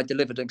 I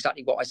delivered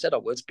exactly what I said I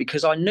would,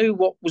 because I knew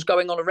what was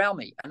going on around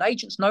me. And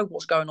agents know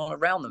what's going on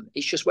around them.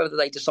 It's just whether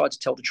they decide to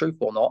tell the truth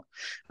or not.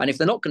 And if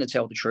they're not going to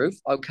tell the truth,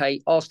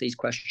 okay, ask these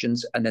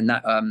questions, and then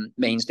that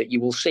means that you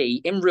will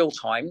see in real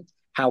time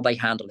how they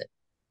handle it.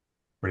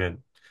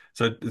 Brilliant.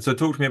 So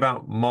talk to me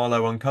about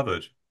Marlow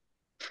Uncovered.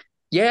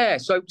 Yeah.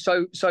 So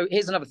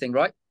here's another thing,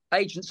 right?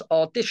 Agents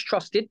are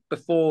distrusted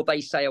before they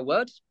say a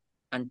word,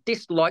 and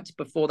disliked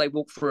before they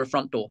walk through a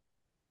front door.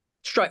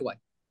 Straight away,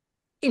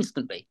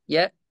 instantly.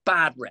 Yeah.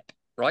 Bad rep,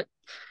 right?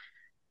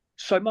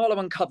 So Marlow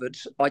Uncovered,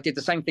 I did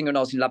the same thing when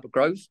I was in Ladbroke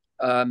Grove,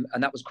 and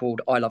that was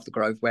called I Love the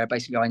Grove, where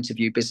basically I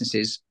interview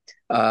businesses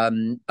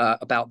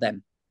about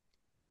them,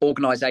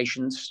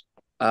 organisations,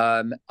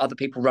 other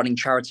people running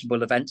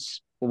charitable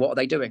events. Well, what are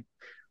they doing?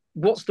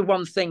 What's the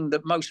one thing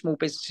that most small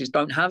businesses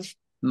don't have?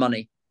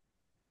 Money.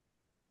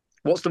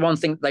 What's the one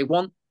thing that they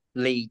want?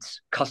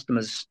 Leads,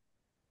 customers.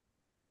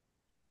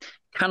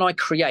 Can I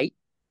create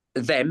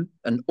them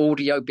an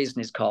audio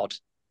business card,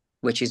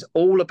 which is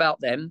all about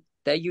them,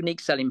 their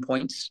unique selling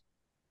points,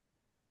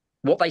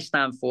 what they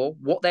stand for,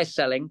 what they're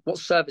selling, what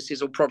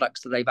services or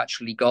products that they've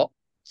actually got,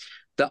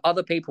 that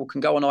other people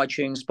can go on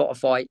iTunes,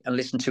 Spotify, and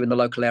listen to in the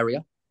local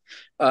area,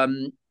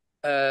 um,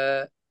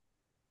 uh,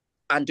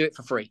 and do it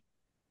for free.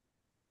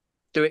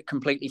 Do it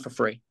completely for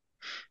free.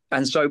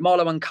 And so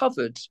Marlow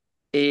Uncovered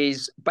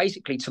is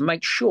basically to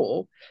make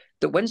sure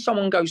that when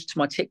someone goes to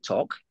my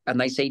TikTok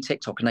and they see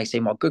TikTok and they say,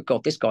 my good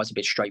God, this guy's a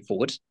bit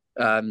straightforward,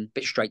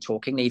 bit straight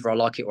talking, either I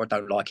like it or I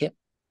don't like it.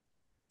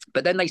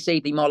 But then they see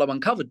the Marlow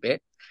Uncovered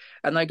bit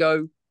and they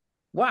go,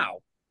 wow,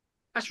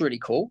 that's really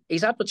cool.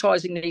 He's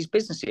advertising these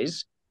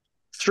businesses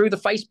through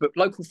the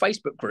local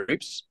Facebook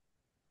groups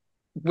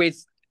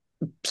with,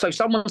 so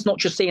someone's not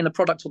just seeing the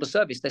product or the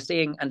service, they're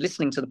seeing and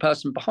listening to the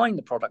person behind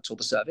the product or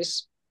the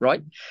service,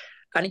 right?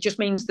 And it just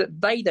means that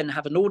they then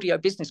have an audio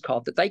business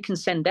card that they can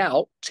send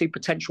out to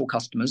potential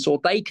customers, or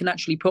they can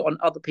actually put on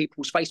other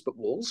people's Facebook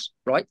walls,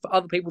 right, for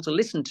other people to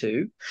listen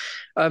to.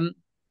 And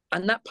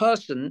that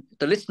person,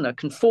 the listener,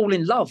 can fall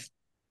in love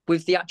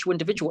with the actual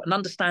individual and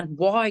understand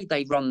why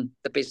they run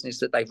the business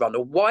that they run,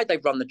 or why they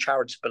run the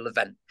charitable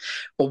event,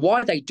 or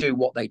why they do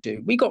what they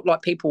do. We got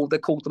like people, they're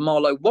called the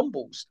Marlow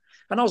Wombles.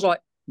 And I was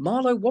like,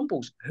 Marlow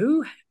Wombles,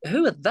 who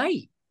are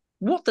they?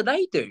 What do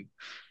they do?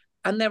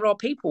 And there are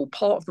people,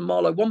 part of the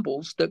Marlow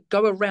Wombles, that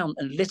go around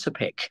and litter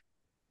pick.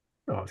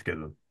 Oh, that's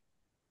good.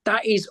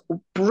 That is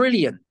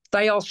brilliant.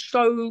 They are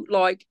so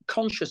like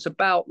conscious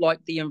about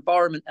like the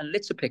environment and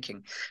litter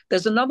picking.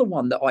 There's another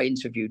one that I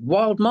interviewed,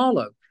 Wild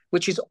Marlow,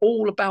 which is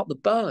all about the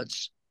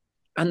birds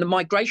and the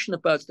migration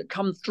of birds that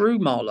come through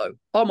Marlow.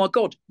 Oh my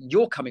God,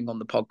 you're coming on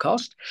the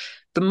podcast.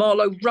 The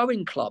Marlow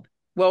Rowing Club.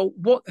 Well,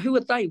 who are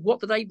they? What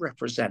do they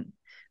represent?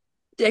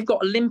 They've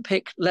got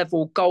Olympic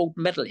level gold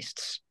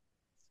medalists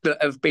that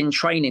have been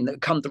training,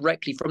 that come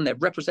directly from there,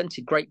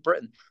 represented Great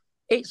Britain.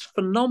 It's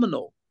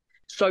phenomenal.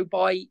 So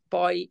by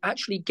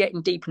actually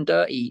getting deep and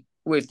dirty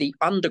with the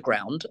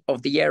underground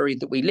of the area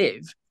that we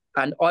live,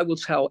 and I will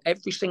tell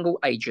every single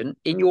agent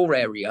in your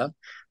area,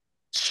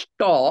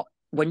 start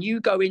when you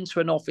go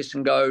into an office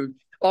and go,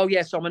 oh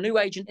yes, I'm a new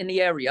agent in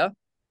the area.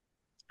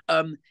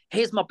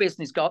 Here's my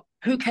business card.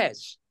 Who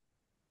cares?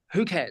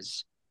 Who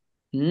cares?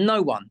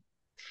 No one.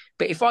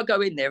 But if I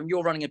go in there and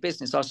you're running a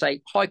business, I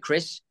say, hi,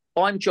 Chris,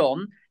 I'm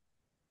John.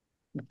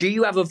 Do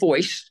you have a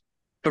voice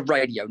for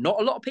radio?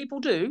 Not a lot of people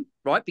do,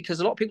 right?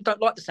 Because a lot of people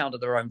don't like the sound of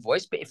their own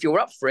voice. But if you're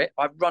up for it,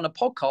 I run a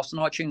podcast on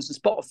iTunes and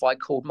Spotify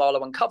called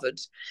Marlow Uncovered,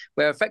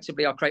 where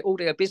effectively I create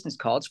audio business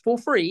cards for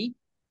free.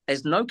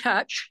 There's no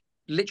catch,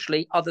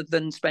 literally, other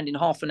than spending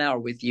half an hour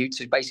with you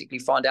to basically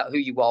find out who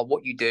you are,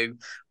 what you do,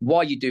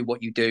 why you do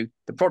what you do,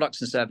 the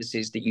products and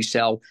services that you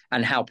sell,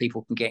 and how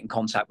people can get in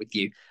contact with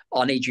you.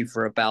 I need you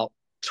for about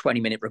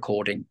 20-minute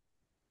recording.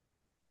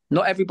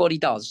 Not everybody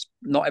does.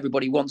 Not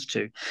everybody wants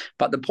to.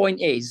 But the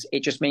point is,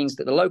 it just means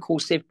that the local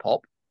civ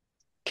pop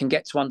can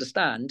get to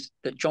understand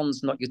that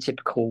John's not your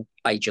typical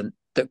agent,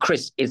 that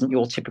Chris isn't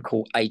your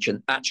typical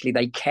agent. Actually,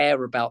 they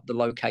care about the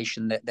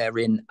location that they're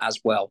in as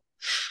well.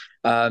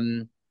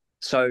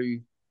 So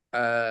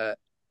uh,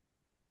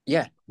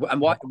 yeah,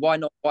 and why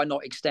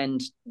not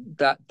extend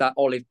that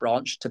olive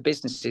branch to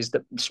businesses,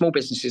 that small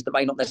businesses that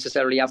may not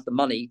necessarily have the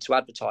money to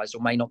advertise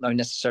or may not know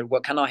necessarily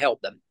what can I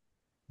help them?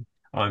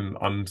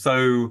 I'm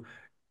so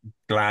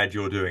glad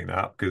you're doing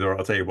that because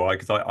I'll tell you why.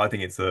 Because I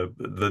think it's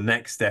the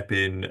next step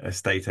in a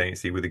state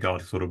agency with regard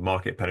to sort of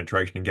market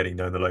penetration and getting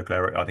known in the local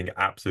area. I think it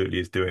absolutely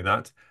is doing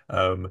that.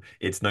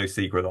 It's no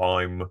secret that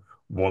I'm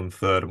one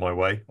third of my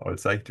way, I would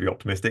say, to be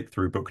optimistic,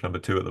 through book number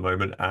two at the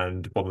moment.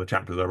 And one of the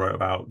chapters I wrote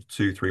about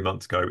 2, 3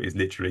 months ago is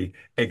literally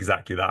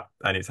exactly that.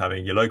 And it's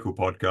having your local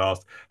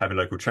podcast, having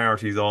local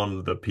charities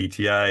on, the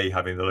PTA,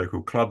 having the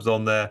local clubs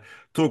on there,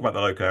 talk about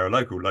the local area,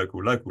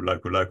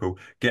 local,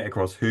 get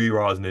across who you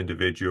are as an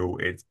individual.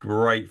 It's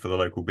great for the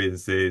local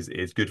businesses.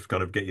 It's good to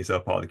kind of get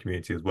yourself part of the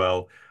community as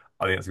well.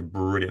 I think that's a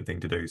brilliant thing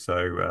to do.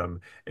 So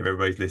if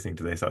everybody's listening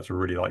to this, that's a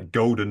really like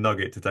golden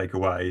nugget to take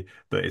away.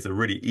 That it's a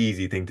really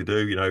easy thing to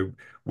do. You know,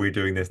 we're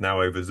doing this now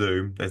over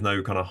Zoom. There's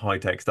no kind of high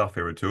tech stuff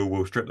here at all.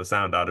 We'll strip the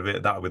sound out of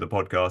it, that with a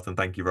podcast, and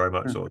thank you very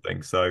much, sort of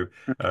thing. So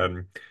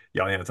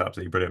yeah, I think that's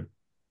absolutely brilliant.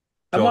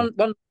 And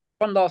John,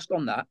 one last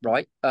on that,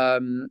 right?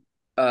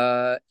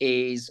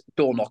 Is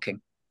door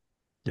knocking.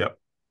 yep,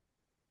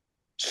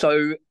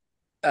 So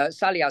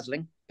Sally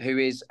Asling, who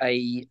is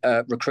a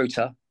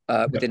recruiter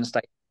yep, within the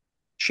state,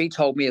 she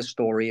told me a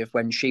story of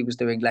when she was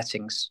doing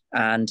lettings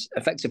and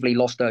effectively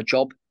lost her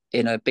job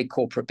in a big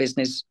corporate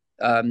business.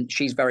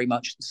 She's very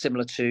much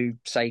similar to,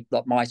 say,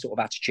 like my sort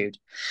of attitude,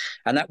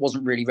 and that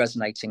wasn't really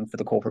resonating for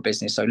the corporate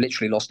business. So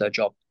literally lost her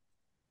job.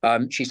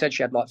 She said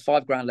she had like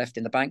 5 grand left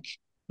in the bank.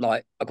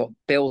 Like, I got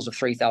bills of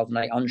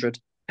 3,800.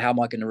 How am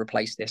I going to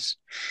replace this?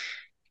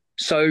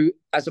 So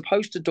as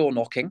opposed to door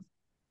knocking,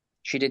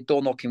 she did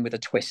door knocking with a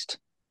twist.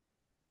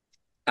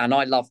 And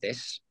I love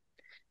this.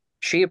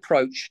 She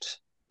approached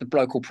the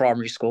local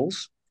primary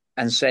schools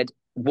and said,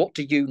 "What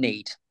do you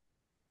need?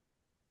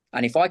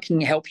 And if I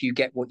can help you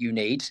get what you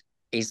need,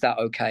 is that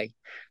okay?"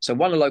 So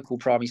one of the local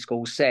primary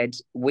schools said,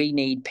 "We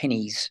need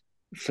pennies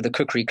for the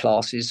cookery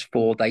classes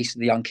for the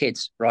young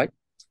kids, right?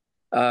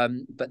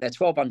 But they're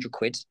 1,200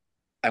 quid,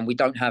 and we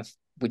don't have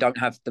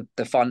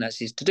the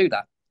finances to do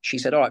that." She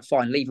said, "All right,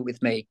 fine, leave it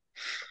with me."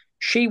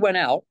 She went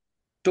out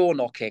door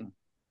knocking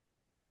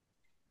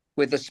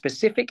with a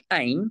specific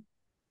aim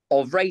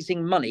of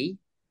raising money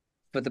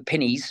for the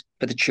pennies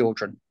for the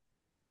children.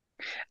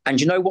 And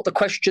you know what the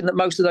question that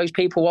most of those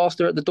people asked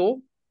her at the door?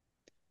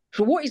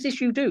 So, what is this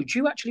you do? Do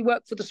you actually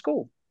work for the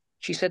school?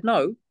 She said,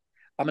 "No,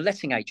 I'm a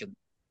letting agent."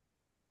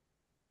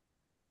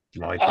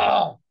 like it.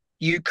 Oh,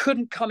 you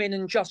couldn't come in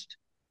and just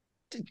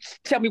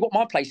tell me what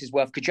my place is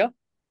worth, could you?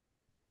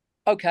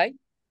 Okay.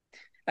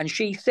 And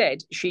she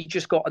said she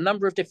just got a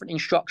number of different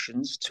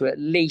instructions to at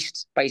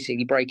least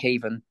basically break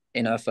even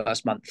in her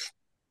first month.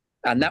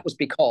 And that was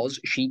because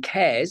she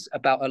cares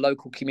about her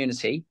local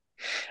community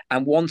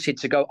and wanted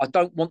to go, "I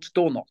don't want to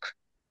door knock.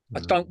 I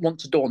Mm, don't want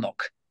to door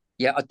knock.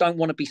 Yeah, I don't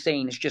want to be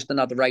seen as just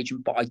another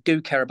agent, but I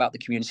do care about the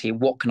community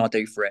and what can I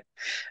do for it?"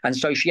 And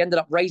so she ended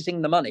up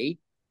raising the money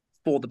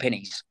for the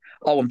pennies.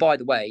 Oh, and by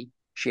the way,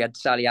 she had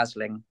Sally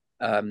Asling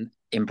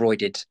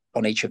embroidered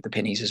on each of the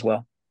pennies as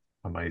well.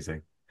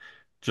 amazing.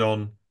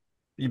 John,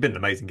 you've been an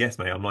amazing guest,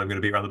 mate. I'm not even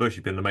going to beat around the bush.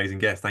 You've been an amazing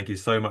guest. Thank you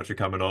so much for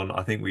coming on.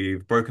 I think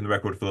we've broken the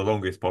record for the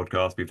longest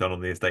podcast we've done on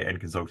the Estate and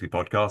Consultancy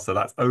podcast. So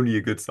that's only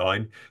a good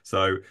sign.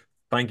 So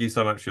thank you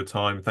so much for your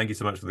time. Thank you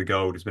so much for the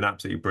gold. It's been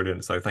absolutely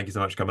brilliant. So thank you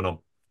so much for coming on.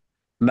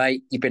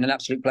 Mate, you've been an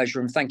absolute pleasure,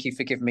 and thank you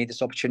for giving me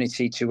this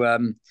opportunity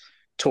to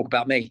talk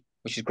about me,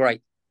 which is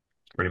great.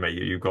 Really, mate,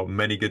 you've got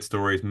many good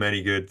stories,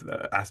 many good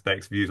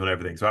aspects, views on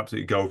everything. So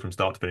absolutely gold from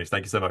start to finish.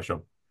 Thank you so much,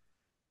 John.